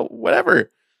want to talk about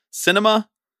whatever? Cinema?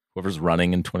 Whoever's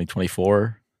running in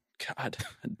 2024. God,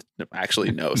 actually,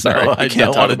 no. Sorry, No, we I can't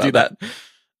don't talk want to do about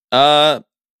that.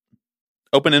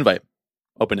 Open invite.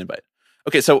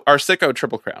 Okay, so our sicko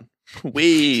triple crown,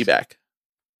 way back.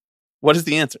 What is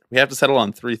the answer? We have to settle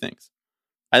on 3 things.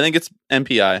 I think it's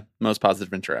MPI, most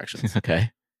positive interactions.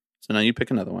 Okay. So now you pick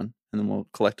another one, and then we'll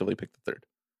collectively pick the third.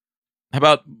 How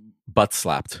about butt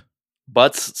slapped?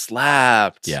 Butts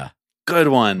slapped. Yeah. Good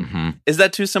one. hmm Is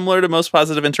that too similar to most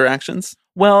positive interactions?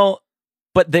 Well,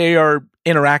 but they are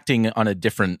interacting on a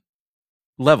different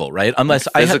level, right? Unless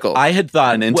Like physical, I had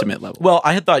thought an intimate level. Well,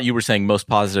 I had thought you were saying most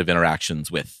positive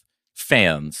interactions with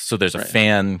fans. So there's a Right.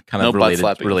 fan kind No of butt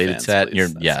slapping related fans, set. please. You're,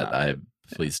 That's yeah, not I right.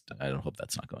 please. I don't hope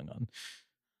that's not going on.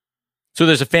 So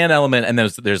there's a fan element, and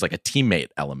there's like a teammate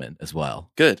element as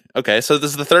well. Good. Okay, so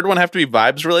does the third one have to be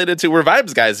vibes related to? We're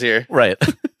vibes guys here. Right.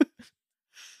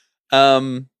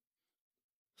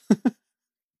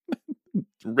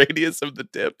 Radius of the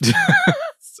dip.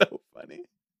 So funny.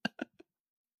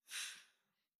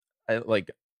 I like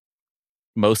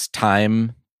most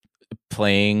time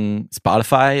playing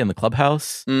Spotify in the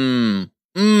clubhouse,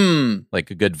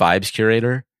 like a good vibes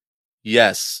curator.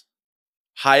 Yes.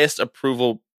 Highest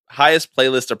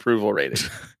playlist approval rating.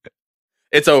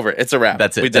 It's over. It's a wrap.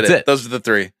 That's it. We did That's it. Those are the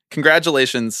 3.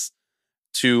 Congratulations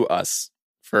to us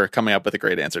for coming up with a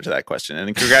great answer to that question.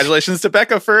 And congratulations to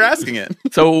Becca for asking it.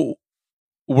 So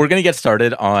we're going to get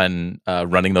started on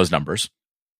running those numbers.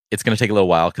 It's going to take a little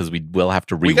while because we will have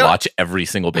to We rewatch got- every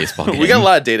single baseball game. We got a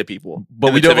lot of data people. but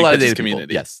in we the do have a Tipping lot of Pitches data community.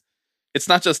 people. Yes. It's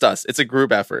not just us. It's a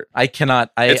group effort. I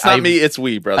cannot. It's not me. It's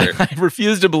we, brother. I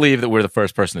refuse to believe that we're the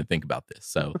first person to think about this.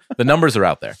 So the numbers are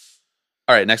out there.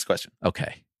 All right, next question.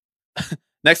 Okay.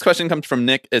 Next question comes from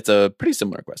Nick. It's a pretty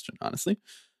similar question, honestly.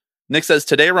 Nick says,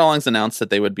 today Rawlings announced that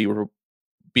they would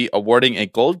be awarding a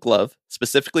gold glove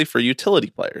specifically for utility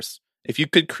players. If you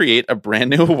could create a brand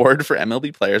new award for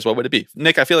MLB players, what would it be?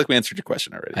 Nick, I feel like we answered your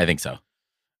question already. I think so.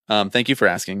 Thank you for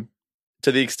asking.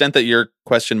 To the extent that your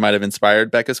question might have inspired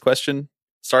Becca's question,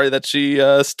 sorry that she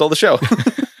stole the show.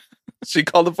 She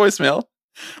called a voicemail.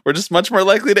 We're just much more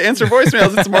likely to answer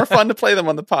voicemails. It's more fun to play them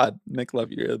on the pod. Nick,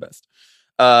 love you. You're the best.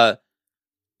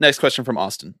 Next question from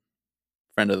Austin,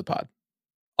 friend of the pod.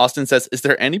 Austin says, is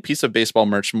there any piece of baseball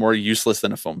merch more useless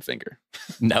than a foam finger?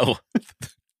 No.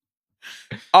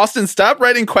 Austin, stop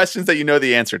writing questions that you know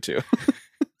the answer to.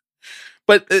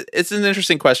 But it's an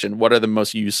interesting question. What are the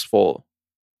most useful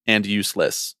and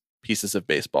useless pieces of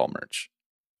baseball merch?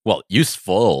 Well,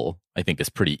 useful, I think, is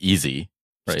pretty easy.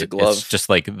 Right? Just a glove. It's just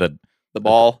like the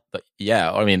ball.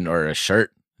 Yeah, I mean, or a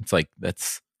shirt. It's like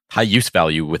that's high use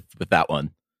value with that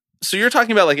one. So you're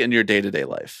talking about like in your day-to-day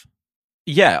life.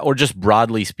 Yeah, or just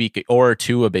broadly speaking, or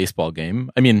to a baseball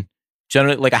game. I mean,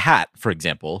 generally, like a hat, for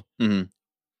example. Mm-hmm.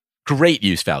 Great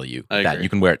use value. I that agree. you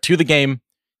can wear it to the game.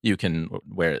 You can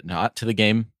wear it not to the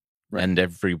game, Right. and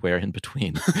everywhere in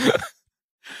between.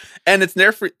 And it's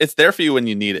there for you when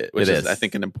you need it, which It is, is. I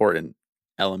think, an important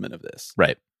element of this.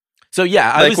 Right. So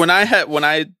yeah, Like when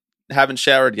I haven't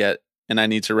showered yet and I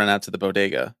need to run out to the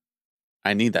bodega,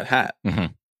 I need that hat.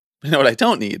 Mhm. You know what I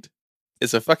don't need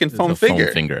is a fucking foam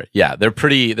finger. Yeah, they're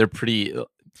pretty.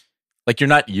 Like you're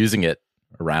not using it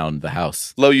around the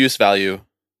house. Low use value,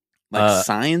 like Uh,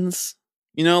 signs.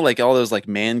 You know, like all those like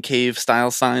man cave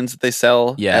style signs that they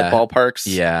sell Yeah. at ballparks.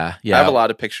 Yeah. I have a lot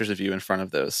of pictures of you in front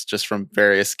of those just from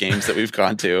various games that we've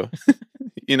gone to.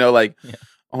 You know, like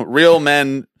real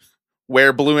men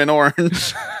wear blue and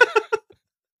orange.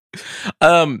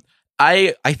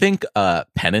 I think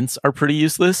pennants are pretty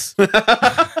useless.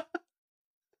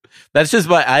 That's just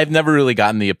why I've never really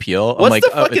gotten the appeal. What's I'm like,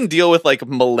 the fucking deal with like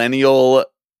millennial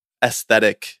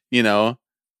aesthetic, you know,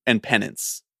 and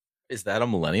pennants? is that a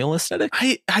millennial aesthetic?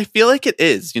 I feel like it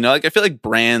is, you know, like I feel like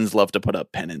brands love to put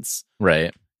up pennants.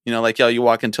 Right. You know, like you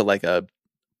walk into like a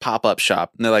pop-up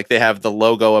shop and they're like, they have the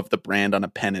logo of the brand on a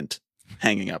pennant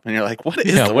hanging up. And you're like, what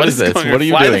is Yeah, what is this? going on? What are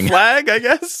you Fly doing? the flag, I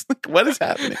guess? Like, what is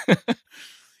happening?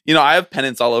 You know, I have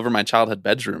pennants all over my childhood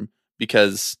bedroom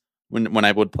because when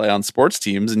I would play on sports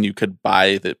teams and you could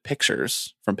buy the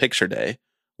pictures from Picture Day,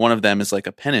 one of them is like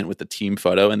a pennant with the team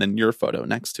photo and then your photo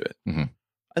next to it. Mhm.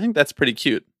 I think that's pretty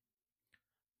cute.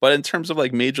 But in terms of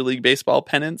like Major League Baseball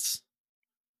pennants,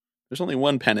 there's only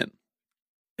one pennant.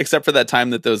 Except for that time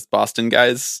that those Boston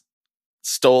guys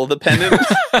stole the pennant.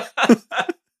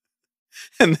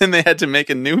 And then they had to make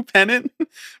a new pennant.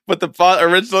 But the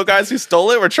original guys who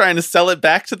stole it were trying to sell it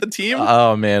back to the team.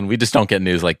 Oh man, we just don't get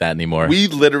news like that anymore. We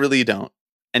literally don't.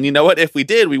 And you know what? If we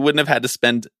did, we wouldn't have had to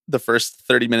spend the first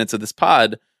 30 minutes of this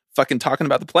pod fucking talking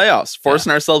about the playoffs,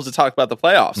 forcing ourselves to talk about the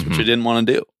playoffs, which we didn't want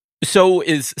to do. So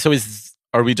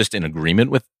are we just in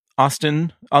agreement with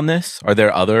Austin on this? Are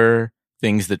there other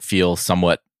things that feel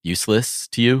somewhat useless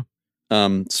to you?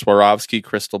 Swarovski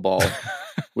crystal ball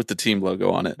with the team logo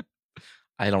on it.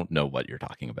 I don't know what you're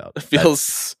talking about. It feels...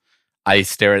 That's- I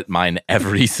stare at mine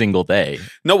every single day.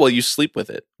 No, well, you sleep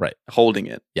with it. Right. Holding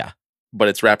it. Yeah. But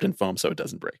it's wrapped in foam so it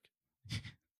doesn't break.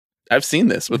 I've seen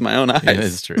this with my own eyes. It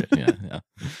is true. Yeah.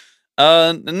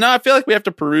 No, I feel like we have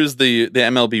to peruse the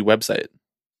MLB website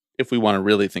if we want to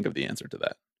really think of the answer to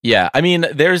that. Yeah. I mean,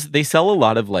 they sell a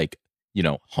lot of like, you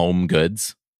know, home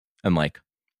goods and like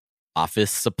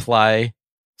office supply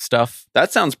stuff.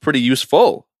 That sounds pretty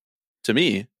useful to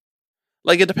me.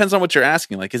 Like, it depends on what you're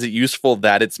asking. Like, is it useful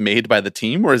that it's made by the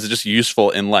team or is it just useful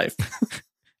in life?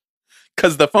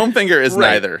 Because the foam finger is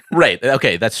neither. Right.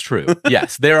 Okay, that's true.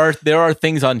 Yes. There are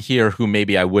things on here who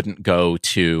maybe I wouldn't go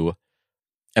to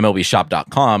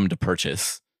MLBshop.com to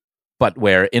purchase, but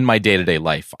where in my day-to-day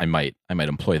life I might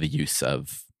employ the use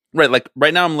of. Right. Like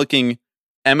right now I'm looking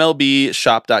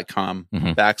MLBshop.com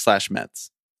 /Mets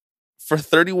for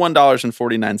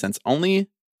 $31.49 only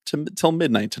till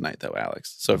midnight tonight, though,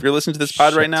 Alex. So if you're listening to this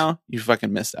pod right now, you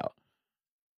fucking missed out.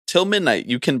 Till midnight,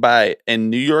 you can buy a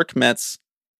New York Mets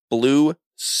blue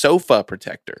sofa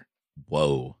protector.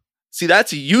 Whoa. See,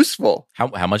 that's useful.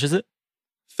 How much is it?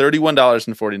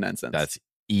 $31.49. That's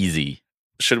easy.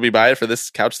 Should we buy it for this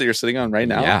couch that you're sitting on right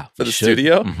now? Yeah, for we the should.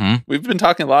 studio? Mm-hmm. We've been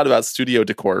talking a lot about studio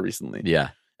decor recently.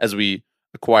 Yeah. As we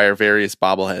acquire various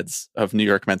bobbleheads of New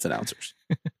York Mets announcers.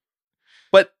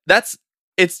 But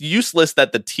it's useless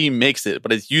that the team makes it,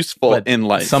 but it's useful in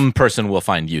life. Some person will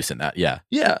find use in that. Yeah.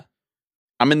 Yeah.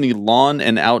 I'm in the lawn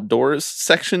and outdoors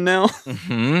section now.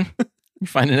 Mm-hmm. You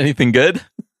finding anything good?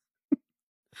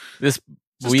 Just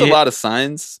a lot of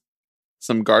signs,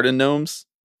 some garden gnomes.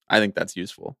 I think that's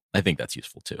useful. I think that's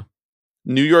useful too.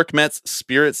 New York Mets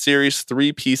Spirit Series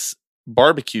 3-piece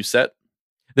barbecue set.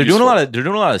 They're doing a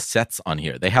lot of sets on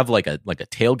here. They have like a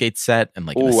tailgate set and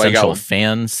like an essential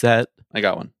fan set. I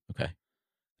got one. Okay.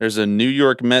 There's a New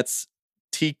York Mets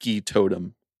tiki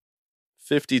totem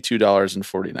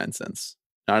 $52.49.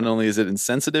 Not only is it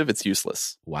insensitive, it's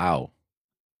useless. Wow.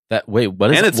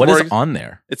 What And is it's what more- is on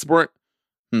there? It's more.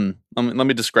 Let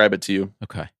me describe it to you.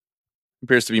 Okay. It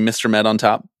appears to be Mr. Met on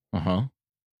top. Uh-huh.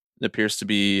 It appears to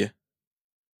be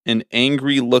an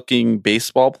angry-looking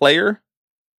baseball player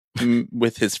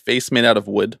with his face made out of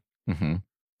wood. Mm-hmm.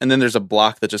 And then there's a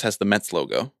block that just has the Mets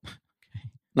logo.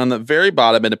 And on the very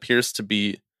bottom, it appears to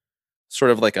be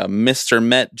sort of like a Mr.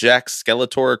 Met Jack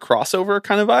Skeletor crossover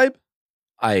kind of vibe.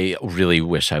 I really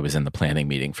wish I was in the planning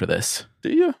meeting for this.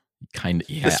 Do you? Kind of,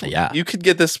 yeah. You could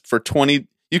get this for $20.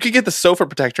 You could get the sofa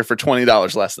protector for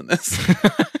 $20 less than this.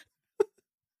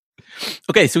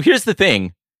 Okay, so here's the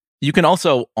thing. You can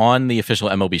also, on the official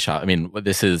MLB shop, I mean,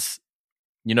 this is,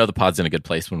 the pod's in a good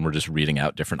place when we're just reading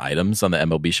out different items on the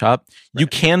MLB shop. Right. You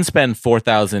can spend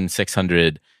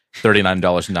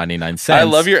 $4,639.99. I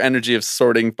love your energy of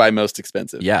sorting by most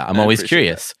expensive. Yeah, I'm always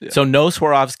curious. Yeah. So no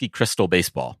Swarovski crystal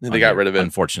baseball. They got rid of it.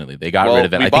 Unfortunately, they got rid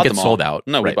of it. I think it's sold out.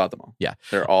 No, right. We bought them all. Yeah.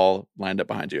 They're all lined up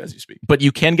behind you as you speak. But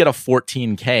you can get a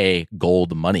 $14K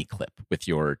gold money clip with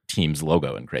your team's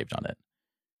logo engraved on it.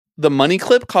 The money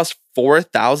clip cost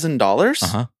 $4,000?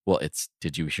 Uh-huh. Well,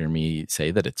 did you hear me say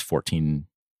that it's 14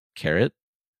 karat?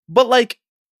 But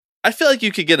I feel like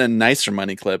you could get a nicer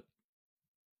money clip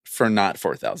for not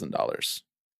 $4,000.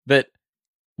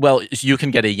 Well, you can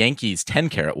get a Yankees 10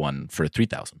 karat one for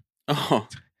 $3,000. Oh.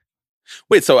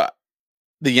 Wait, so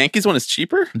the Yankees one is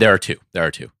cheaper? There are two.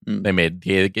 They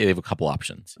gave a couple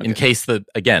options. Okay. In case the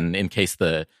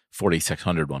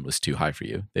 4,600 one was too high for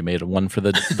you. They made one for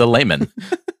the layman.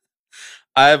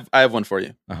 I have one for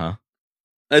you. Uh-huh.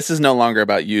 This is no longer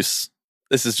about use.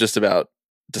 This is just about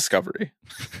discovery.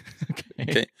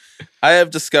 Okay. I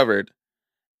have discovered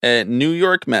at New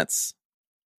York Mets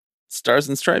Stars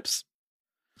and Stripes.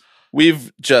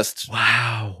 We've just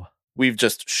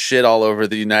shit all over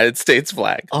the United States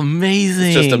flag.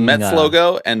 Amazing. It's just a Mets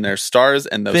logo and their stars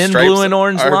and those thin stripes blue and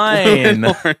orange are line. Blue and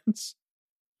orange.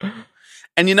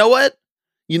 And you know what?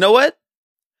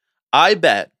 I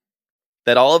bet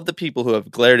that all of the people who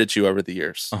have glared at you over the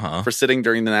years for sitting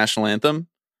during the national anthem,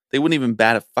 they wouldn't even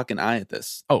bat a fucking eye at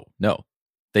this. Oh, no.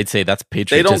 They'd say that's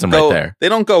patriotism right there. They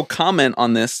don't go comment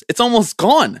on this. It's almost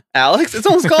gone, Alex. It's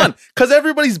almost gone because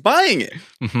everybody's buying it.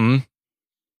 Mm-hmm.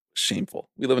 Shameful.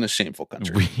 We live in a shameful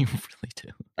country. We really do.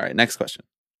 All right, next question.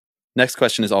 Next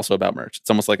question is also about merch.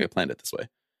 It's almost like I planned it this way.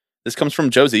 This comes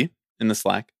from Josie in the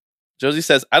Slack. Josie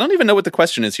says, I don't even know what the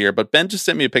question is here, but Ben just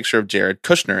sent me a picture of Jared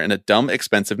Kushner in a dumb,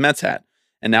 expensive Mets hat.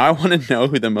 And now I want to know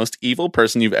who the most evil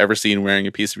person you've ever seen wearing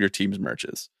a piece of your team's merch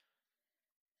is.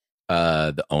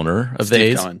 The owner of Steve the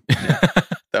A's. Cohen. Yeah.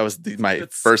 That was my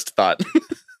first thought.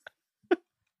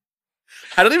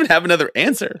 I don't even have another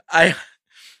answer. I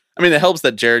mean, it helps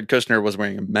that Jared Kushner was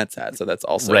wearing a Mets hat, so that's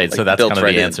also right. So that's kind of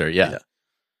the answer. Yeah.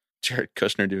 Jared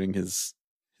Kushner doing his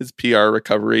PR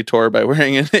recovery tour by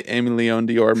wearing an Amy Leon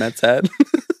Dior Mets hat.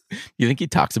 You think he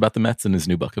talks about the Mets in his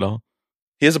new book at all?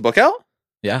 He has a book out?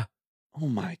 Yeah. Oh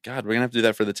my God, we're gonna have to do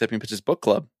that for the Tipping Pitches book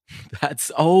club.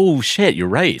 Shit, you're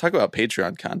right. Talk about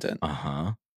Patreon content.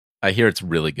 I hear it's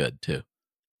really good too.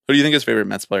 Who do you think his favorite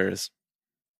Mets player is?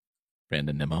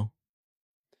 Brandon Nimmo.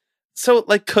 So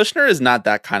Kushner is not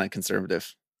that kind of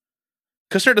conservative.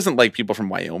 Kushner doesn't like people from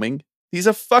Wyoming. He's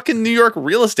a fucking New York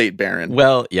real estate baron.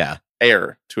 Well, yeah.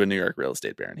 Heir to a New York real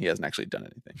estate baron. He hasn't actually done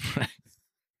anything.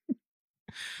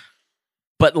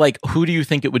 But who do you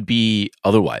think it would be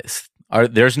otherwise?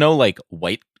 There's no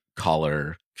white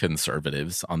collar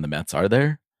conservatives on the Mets, are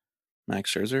there?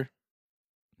 Max Scherzer?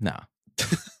 No.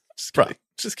 Just kidding.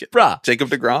 Just kidding. Bruh. Jacob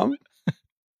deGrom?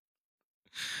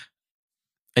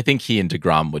 I think he and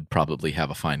deGrom would probably have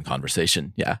a fine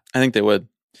conversation. Yeah. I think they would.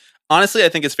 Honestly, I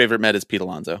think his favorite Met is Pete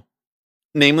Alonso.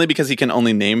 Namely because he can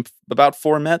only name about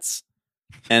 4 Mets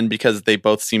and because they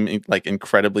both seem like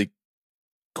incredibly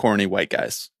corny white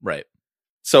guys. Right.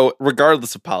 So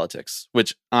regardless of politics,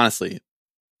 which honestly,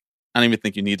 I don't even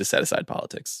think you need to set aside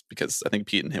politics because I think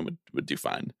Pete and him would do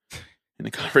fine in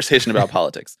a conversation about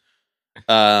politics.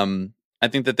 I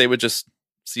think that they would just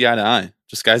see eye to eye.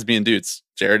 Just guys being dudes,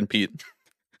 Jared and Pete.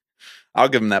 I'll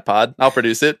give them that pod. I'll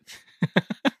produce it.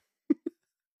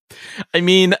 I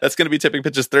mean, that's going to be Tipping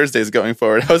Pitches Thursdays going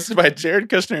forward, hosted by Jared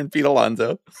Kushner and Pete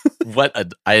Alonso.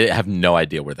 I have no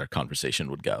idea where their conversation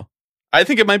would go. I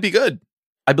think it might be good.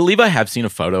 I believe I have seen a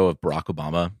photo of Barack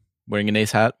Obama wearing an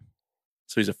A's hat.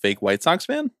 So he's a fake White Sox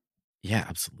fan? Yeah,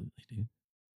 absolutely, dude.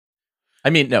 I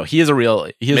mean, no, he is a real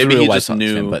White Sox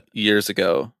fan, but years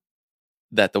ago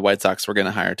that the White Sox were going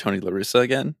to hire Tony La Russa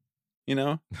again.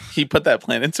 He put that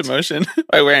plan into motion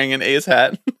by wearing an A's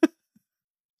hat.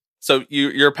 So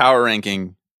you're power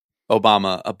ranking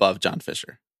Obama above John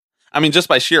Fisher. I mean, just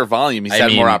by sheer volume, he's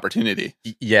had more opportunity.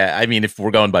 Yeah, I mean, if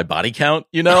we're going by body count,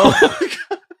 you know?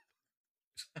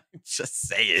 Just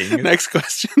saying. Next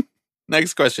question.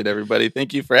 Next question, everybody.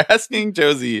 Thank you for asking.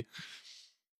 Josie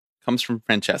comes from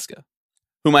Francesca,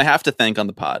 whom I have to thank on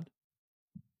the pod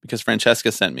because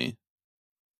Francesca sent me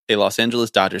a Los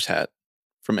Angeles Dodgers hat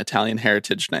from Italian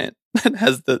Heritage Night that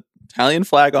has the Italian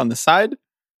flag on the side,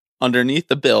 underneath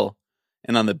the bill,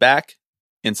 and on the back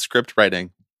in script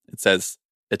writing, it says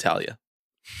Italia.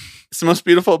 It's the most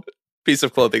beautiful piece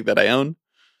of clothing that I own.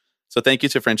 So thank you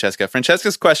to Francesca.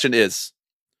 Francesca's question is,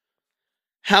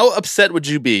 how upset would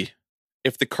you be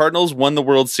if the Cardinals won the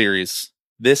World Series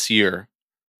this year,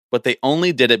 but they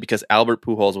only did it because Albert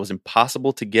Pujols was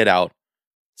impossible to get out,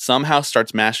 somehow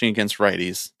starts mashing against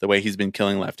righties the way he's been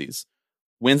killing lefties,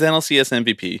 wins NLCS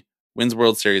MVP, wins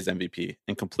World Series MVP,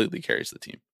 and completely carries the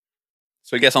team?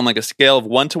 So I guess on like a scale of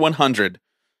 1 to 100,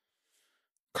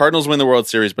 Cardinals win the World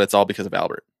Series, but it's all because of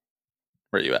Albert.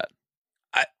 Where are you at?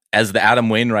 As the Adam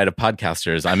Wainwright of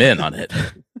podcasters, I'm in on it.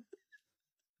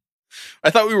 I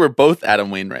thought we were both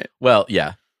Adam Wainwright. Well,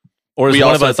 yeah. Or is We one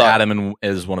of also us thought- Adam and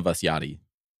is one of us Yachty?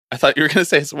 I thought you were going to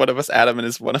say it's one of us Adam and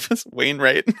it's one of us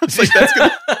Wainwright. I was like,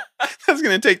 that's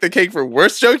gonna take the cake for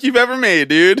worst joke you've ever made,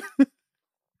 dude.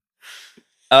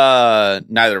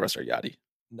 Neither of us are Yachty.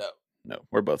 No,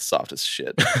 we're both soft as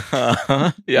shit.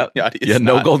 Yeah. Yachty is Yeah,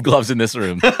 no not. gold gloves in this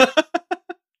room. But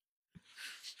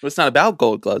it's not about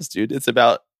gold gloves, dude. It's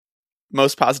about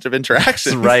most positive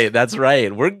interactions. That's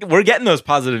right. We're getting those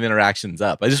positive interactions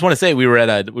up. I just want to say we were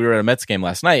at a Mets game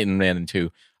last night and ran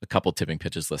into a couple Tipping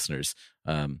Pitches listeners.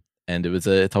 And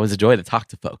it's always a joy to talk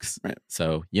to folks. Right.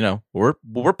 So,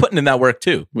 we're putting in that work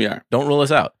too. We are. Don't rule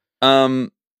us out.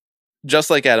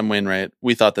 Just like Adam Wainwright,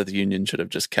 we thought that the Union should have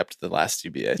just kept the last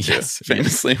UBA too. Yes.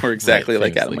 Famously, we're exactly Right,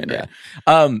 like Adam famously, Wainwright.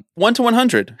 yeah. 1 to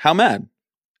 100. How mad?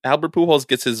 Albert Pujols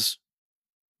gets his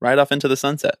ride off into the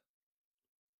sunset.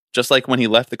 Just like when he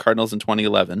left the Cardinals in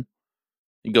 2011,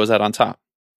 he goes out on top.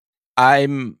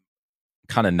 I'm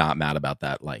kind of not mad about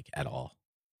that, at all.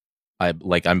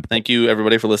 I'm Thank you,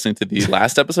 everybody, for listening to the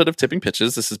last episode of Tipping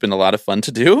Pitches. This has been a lot of fun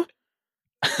to do.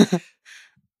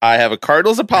 I have a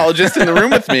Cardinals apologist in the room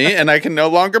with me, and I can no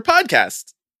longer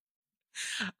podcast.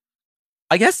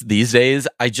 I guess these days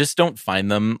I just don't find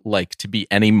them to be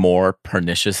any more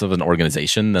pernicious of an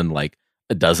organization than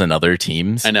a dozen other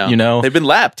teams. I know. You know, They've been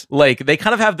lapped. they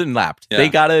kind of have been lapped.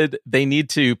 Yeah. They need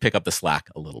to pick up the slack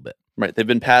a little bit. Right. They've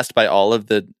been passed by all of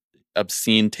the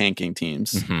obscene tanking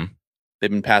teams. Mm-hmm.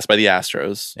 They've been passed by the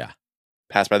Astros. Yeah.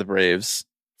 Passed by the Braves,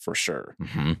 for sure.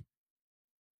 Mm-hmm.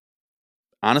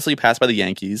 Honestly, passed by the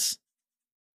Yankees.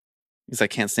 Because I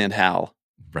can't stand Hal.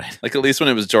 Right. At least when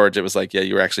it was George, it was yeah,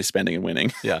 you were actually spending and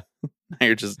winning. Yeah. Now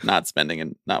you're just not spending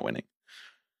and not winning.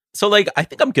 So I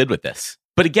think I'm good with this.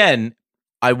 But again,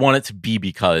 I want it to be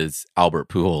because Albert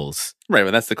Pujols Right,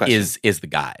 but that's the question. is the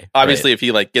guy. Obviously, right?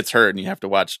 if he gets hurt and you have to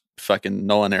watch fucking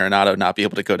Nolan Arenado not be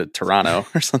able to go to Toronto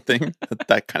or something,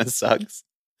 that kind of sucks.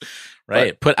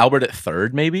 Right. Put Albert at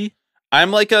third, maybe.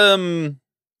 I'm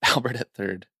Albert at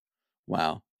third.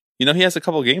 Wow. He has a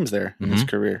couple games there in his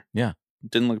career. Yeah.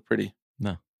 Didn't look pretty.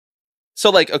 No.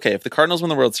 So okay, if the Cardinals win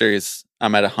the World Series,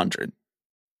 I'm at 100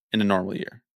 in a normal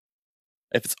year.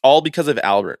 If it's all because of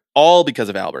Albert,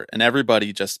 and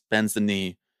everybody just bends the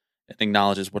knee and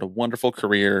acknowledges what a wonderful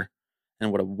career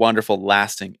and what a wonderful,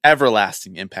 lasting,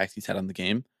 everlasting impact he's had on the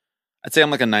game, I'd say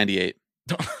I'm a 98.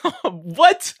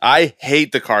 What? I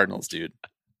hate the Cardinals, dude.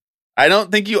 I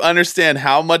don't think you understand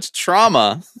how much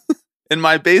trauma in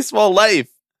my baseball life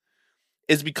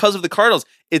is because of the Cardinals.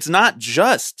 It's not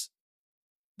just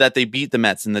that they beat the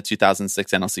Mets in the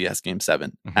 2006 NLCS Game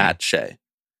 7 at Shea.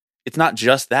 It's not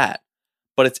just that,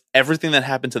 but it's everything that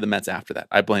happened to the Mets after that.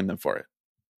 I blame them for it.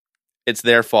 It's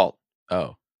their fault.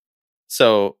 Oh.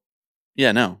 So,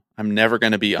 yeah, no, I'm never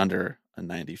going to be under a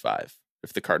 95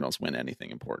 if the Cardinals win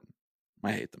anything important.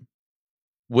 I hate them.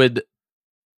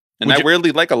 And I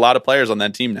weirdly like a lot of players on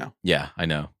that team now. Yeah, I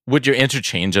know. Would you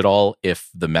interchange at all if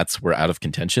the Mets were out of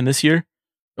contention this year?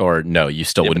 Or no, you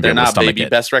still wouldn't be they're able to not, stomach baby. it?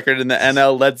 Best record in the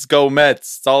NL. Let's go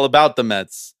Mets. It's all about the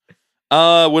Mets.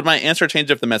 Would my answer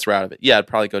change if the Mets were out of it? Yeah, I'd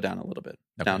probably go down a little bit.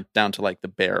 Okay. Down to the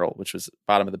barrel, which was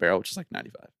bottom of the barrel, which is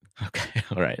 95. Okay,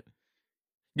 all right.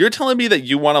 You're telling me that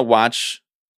you want to watch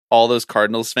all those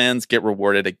Cardinals fans get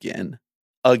rewarded again?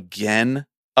 Again?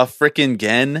 A freaking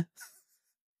again?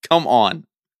 Come on.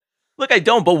 Look, I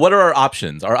don't, but what are our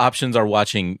options? Our options are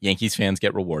watching Yankees fans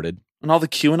get rewarded. And all the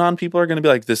QAnon people are going to be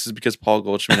like, this is because Paul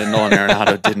Goldschmidt and Nolan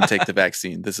Arenado didn't take the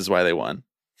vaccine. This is why they won.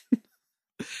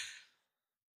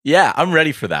 Yeah, I'm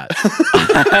ready for that.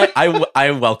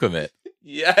 I welcome it.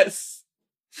 Yes.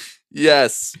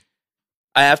 Yes.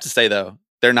 I have to say though,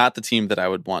 they're not the team that I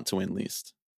would want to win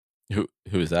least. Who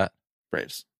is that?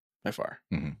 Braves by far.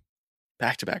 Mhm.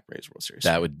 Back-to-back Braves World Series.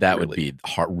 That would be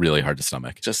really hard to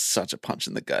stomach. Just such a punch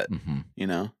in the gut. Hmm. You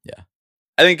know? Yeah.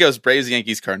 I think it goes Braves,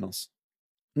 Yankees, Cardinals.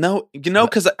 No,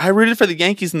 because I rooted for the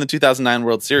Yankees in the 2009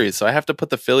 World Series, so I have to put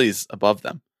the Phillies above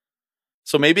them.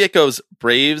 So maybe it goes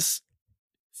Braves,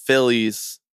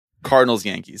 Phillies, Cardinals,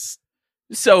 Yankees.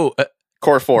 So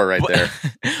Core four right there.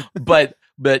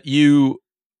 but you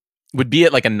would be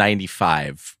at like a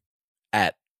 95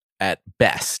 at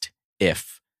best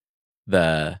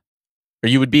or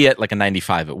you would be at like a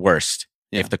 95 at worst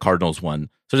if the Cardinals won.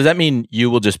 So does that mean you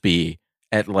will just be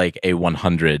at like a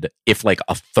 100 if like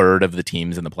a third of the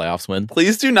teams in the playoffs win?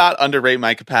 Please do not underrate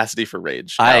my capacity for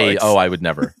rage. I would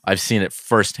never. I've seen it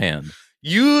firsthand.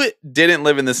 You didn't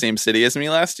live in the same city as me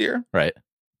last year, Right.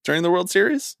 during the World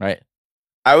Series. Right.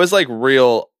 I was like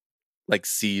real, like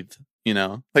seethed, you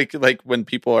know, like when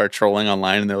people are trolling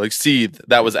online and they're like seethed.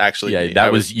 That was actually me.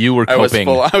 You were coping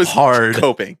I was hard.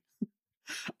 coping.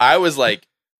 I was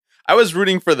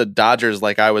rooting for the Dodgers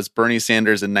like I was Bernie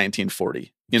Sanders in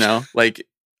 1940. You know, like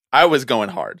I was going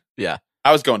hard. Yeah.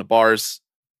 I was going to bars.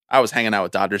 I was hanging out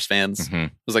with Dodgers fans. Mhm.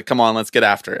 I was like, come on, let's get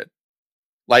after it.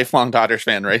 Lifelong Dodgers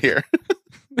fan right here.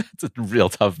 That's a real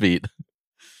tough beat.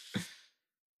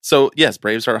 So yes,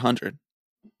 Braves are 100.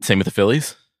 Same with the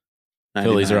Phillies.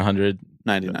 99, Phillies are 100.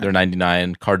 99. They're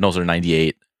 99. Cardinals are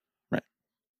 98. Right.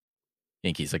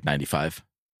 Yankees like 95.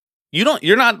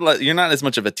 You're not as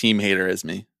much of a team hater as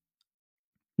me.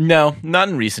 No, not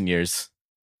in recent years.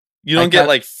 You don't get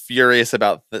like furious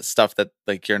about the stuff that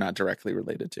like you're not directly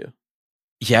related to.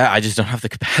 Yeah, I just don't have the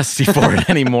capacity for it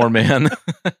anymore, man.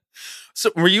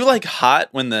 So were you like hot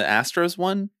when the Astros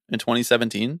won in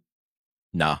 2017?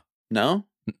 No. No?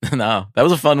 No. That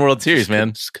was a fun World Series, man.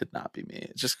 It just could not be me.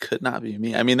 It just could not be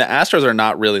me. I mean, the Astros are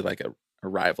not really like a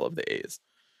rival of the A's.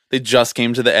 They just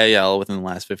came to the AL within the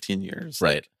last 15 years.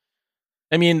 Right. Like,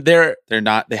 I mean, they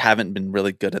haven't been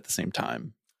really good at the same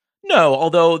time. No,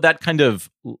 although that kind of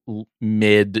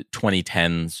mid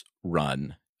 2010s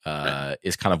run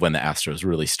is kind of when the Astros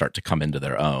really start to come into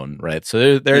their own, right?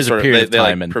 So there's a period of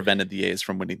time like, and prevented the A's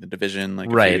from winning the division,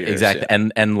 like right, a few years, exactly. yeah.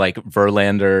 And like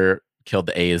Verlander killed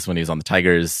the A's when he was on the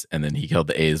Tigers, and then he killed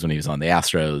the A's when he was on the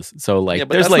Astros. So like, yeah,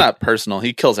 but there's that's like not personal.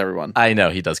 He kills everyone. I know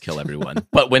he does kill everyone,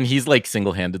 but when he's like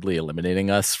single-handedly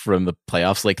eliminating us from the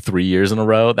playoffs like 3 years in a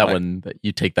row,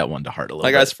 you take that one to heart a little.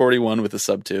 That bit. guy's 41 with a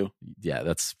sub-2. Yeah,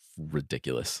 that's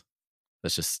ridiculous.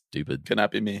 That's just stupid. Could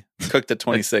not be me. Cooked at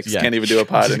 26. Yeah. Can't even do a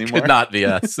pod anymore. Could not be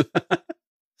us.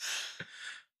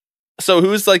 So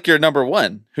who's like your number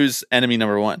one? Who's enemy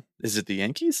number one? Is it the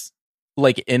Yankees?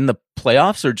 Like in the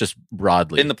playoffs or just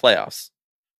broadly? In the playoffs.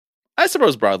 I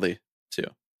suppose broadly too.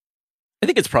 I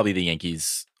think it's probably the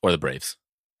Yankees or the Braves.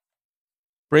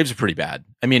 Braves are pretty bad.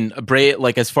 I mean,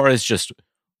 like as far as just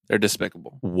they're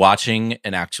despicable. Watching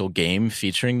an actual game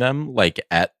featuring them like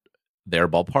at their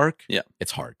ballpark, yeah,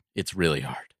 it's hard. It's really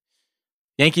hard.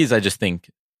 Yankees, I just think,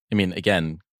 I mean,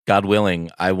 again, God willing,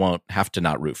 I won't have to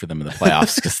not root for them in the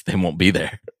playoffs because they won't be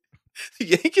there. The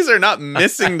Yankees are not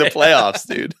missing the playoffs,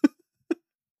 dude.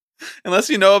 Unless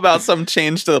you know about some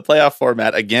change to the playoff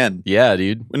format again. Yeah,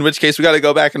 dude. In which case, we got to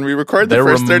go back and re-record the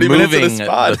first 30 minutes of this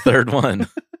pod. The third one.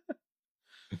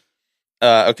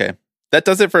 Okay. That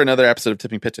does it for another episode of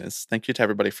Tipping Pitches. Thank you to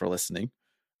everybody for listening.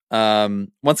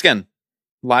 Once again,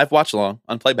 live watch along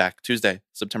on Playback Tuesday,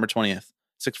 September 20th,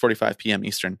 6:45 p.m.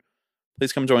 Eastern.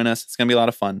 Please come join us. It's going to be a lot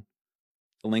of fun.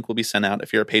 The link will be sent out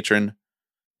if you're a patron,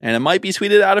 and it might be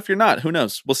tweeted out if you're not. Who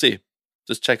knows? We'll see.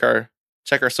 Just check our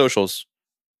socials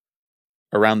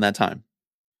around that time.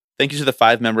 Thank you to the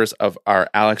 5 members of our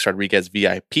Alex Rodriguez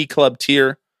VIP Club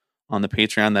tier on the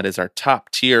Patreon. That is our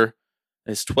top tier.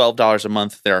 It is $12 a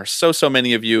month. There are so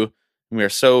many of you, and we are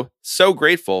so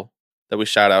grateful that we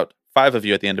shout out 5 of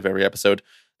you at the end of every episode.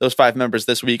 Those 5 members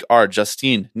this week are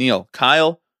Justine, Neil,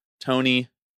 Kyle, Tony,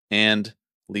 and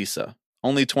Lisa.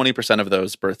 Only 20% of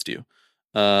those birthed you.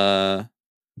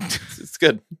 It's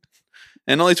good.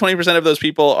 And only 20% of those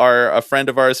people are a friend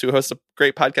of ours who hosts a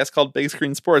great podcast called Big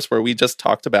Screen Sports, where we just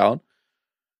talked about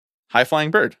High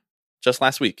Flying Bird just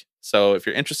last week. So if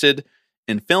you're interested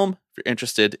in film, if you're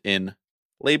interested in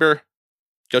labor,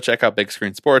 go check out Big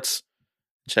Screen Sports.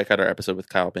 Check out our episode with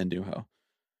Kyle Banduho.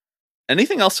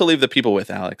 Anything else to leave the people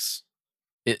with, Alex?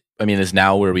 Is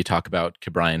now where we talk about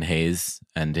Ke'Bryan Hayes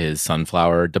and his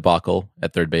sunflower debacle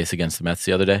at third base against the Mets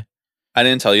the other day. I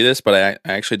didn't tell you this, but I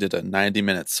actually did a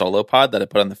 90-minute solo pod that I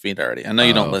put on the feed already. I know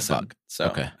you don't listen, so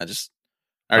okay. I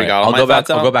already got all my thoughts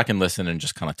out. I'll go back and listen and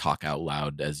just kind of talk out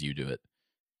loud as you do it.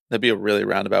 That'd be a really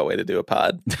roundabout way to do a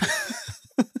pod.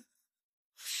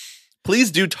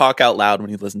 Please do talk out loud when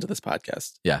you listen to this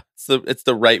podcast. Yeah. It's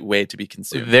the right way to be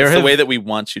consumed. There It's have- the way that we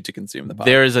want you to consume the podcast.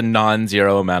 There is a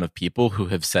non-zero amount of people who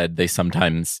have said they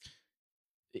sometimes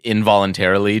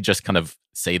involuntarily just kind of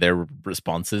say their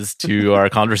responses to our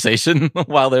conversation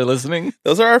while they're listening.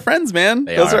 Those are our friends, man.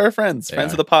 They Those are. are our friends. They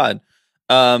Friends are. of the pod.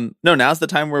 No, now's the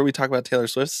time where we talk about Taylor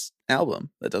Swift's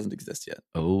album that doesn't exist yet.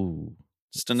 Oh,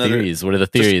 Just another theories. What are the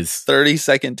just theories?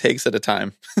 30-second takes at a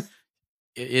time.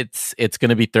 It's going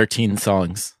to be 13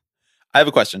 songs. I have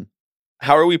a question.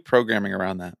 How are we programming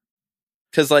around that?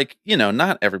 Because,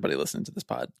 not everybody listening to this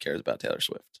pod cares about Taylor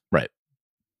Swift. Right.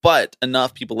 But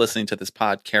enough people listening to this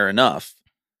pod care enough.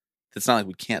 It's not like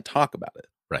we can't talk about it.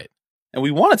 Right. And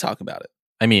we want to talk about it.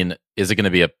 I mean, is it going to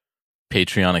be a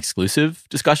Patreon exclusive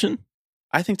discussion?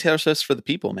 I think Taylor Swift's for the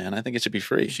people, man. I think it should be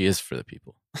free. She is for the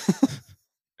people.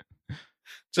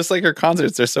 Just like her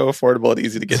concerts are so affordable and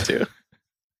easy to get to.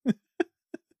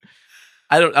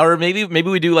 Or maybe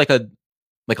we do like a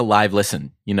live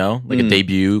listen, like a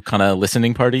debut kind of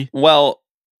listening party. Well,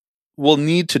 we'll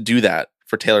need to do that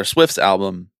for Taylor Swift's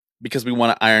album because we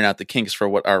want to iron out the kinks for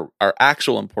what our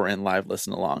actual important live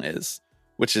listen along is,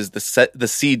 which is the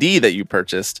CD that you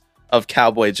purchased of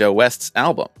Cowboy Joe West's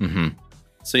album. Mm-hmm.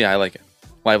 So yeah, I like it.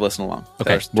 Live listen along.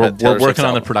 Okay, Taylor we're Swift's working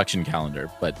on the album. production calendar,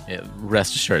 but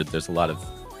rest assured, there's a lot of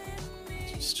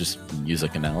just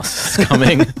music analysis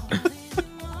coming.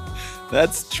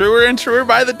 That's truer and truer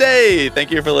by the day.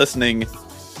 Thank you for listening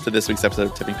to this week's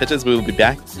episode of Tipping Pitches. We will be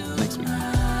back next week.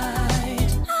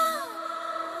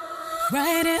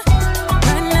 Right here,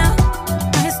 right now,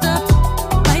 right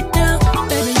stop, right down,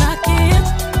 baby, lock in,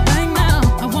 right now,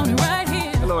 I want it right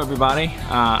here. Hello, everybody.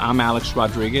 I'm Alex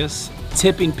Rodriguez.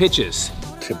 Tipping Pitches.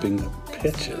 Tipping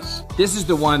Pitches. This is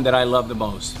the one that I love the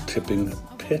most. Tipping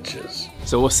Pitches.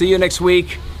 So we'll see you next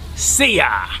week. See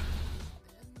ya!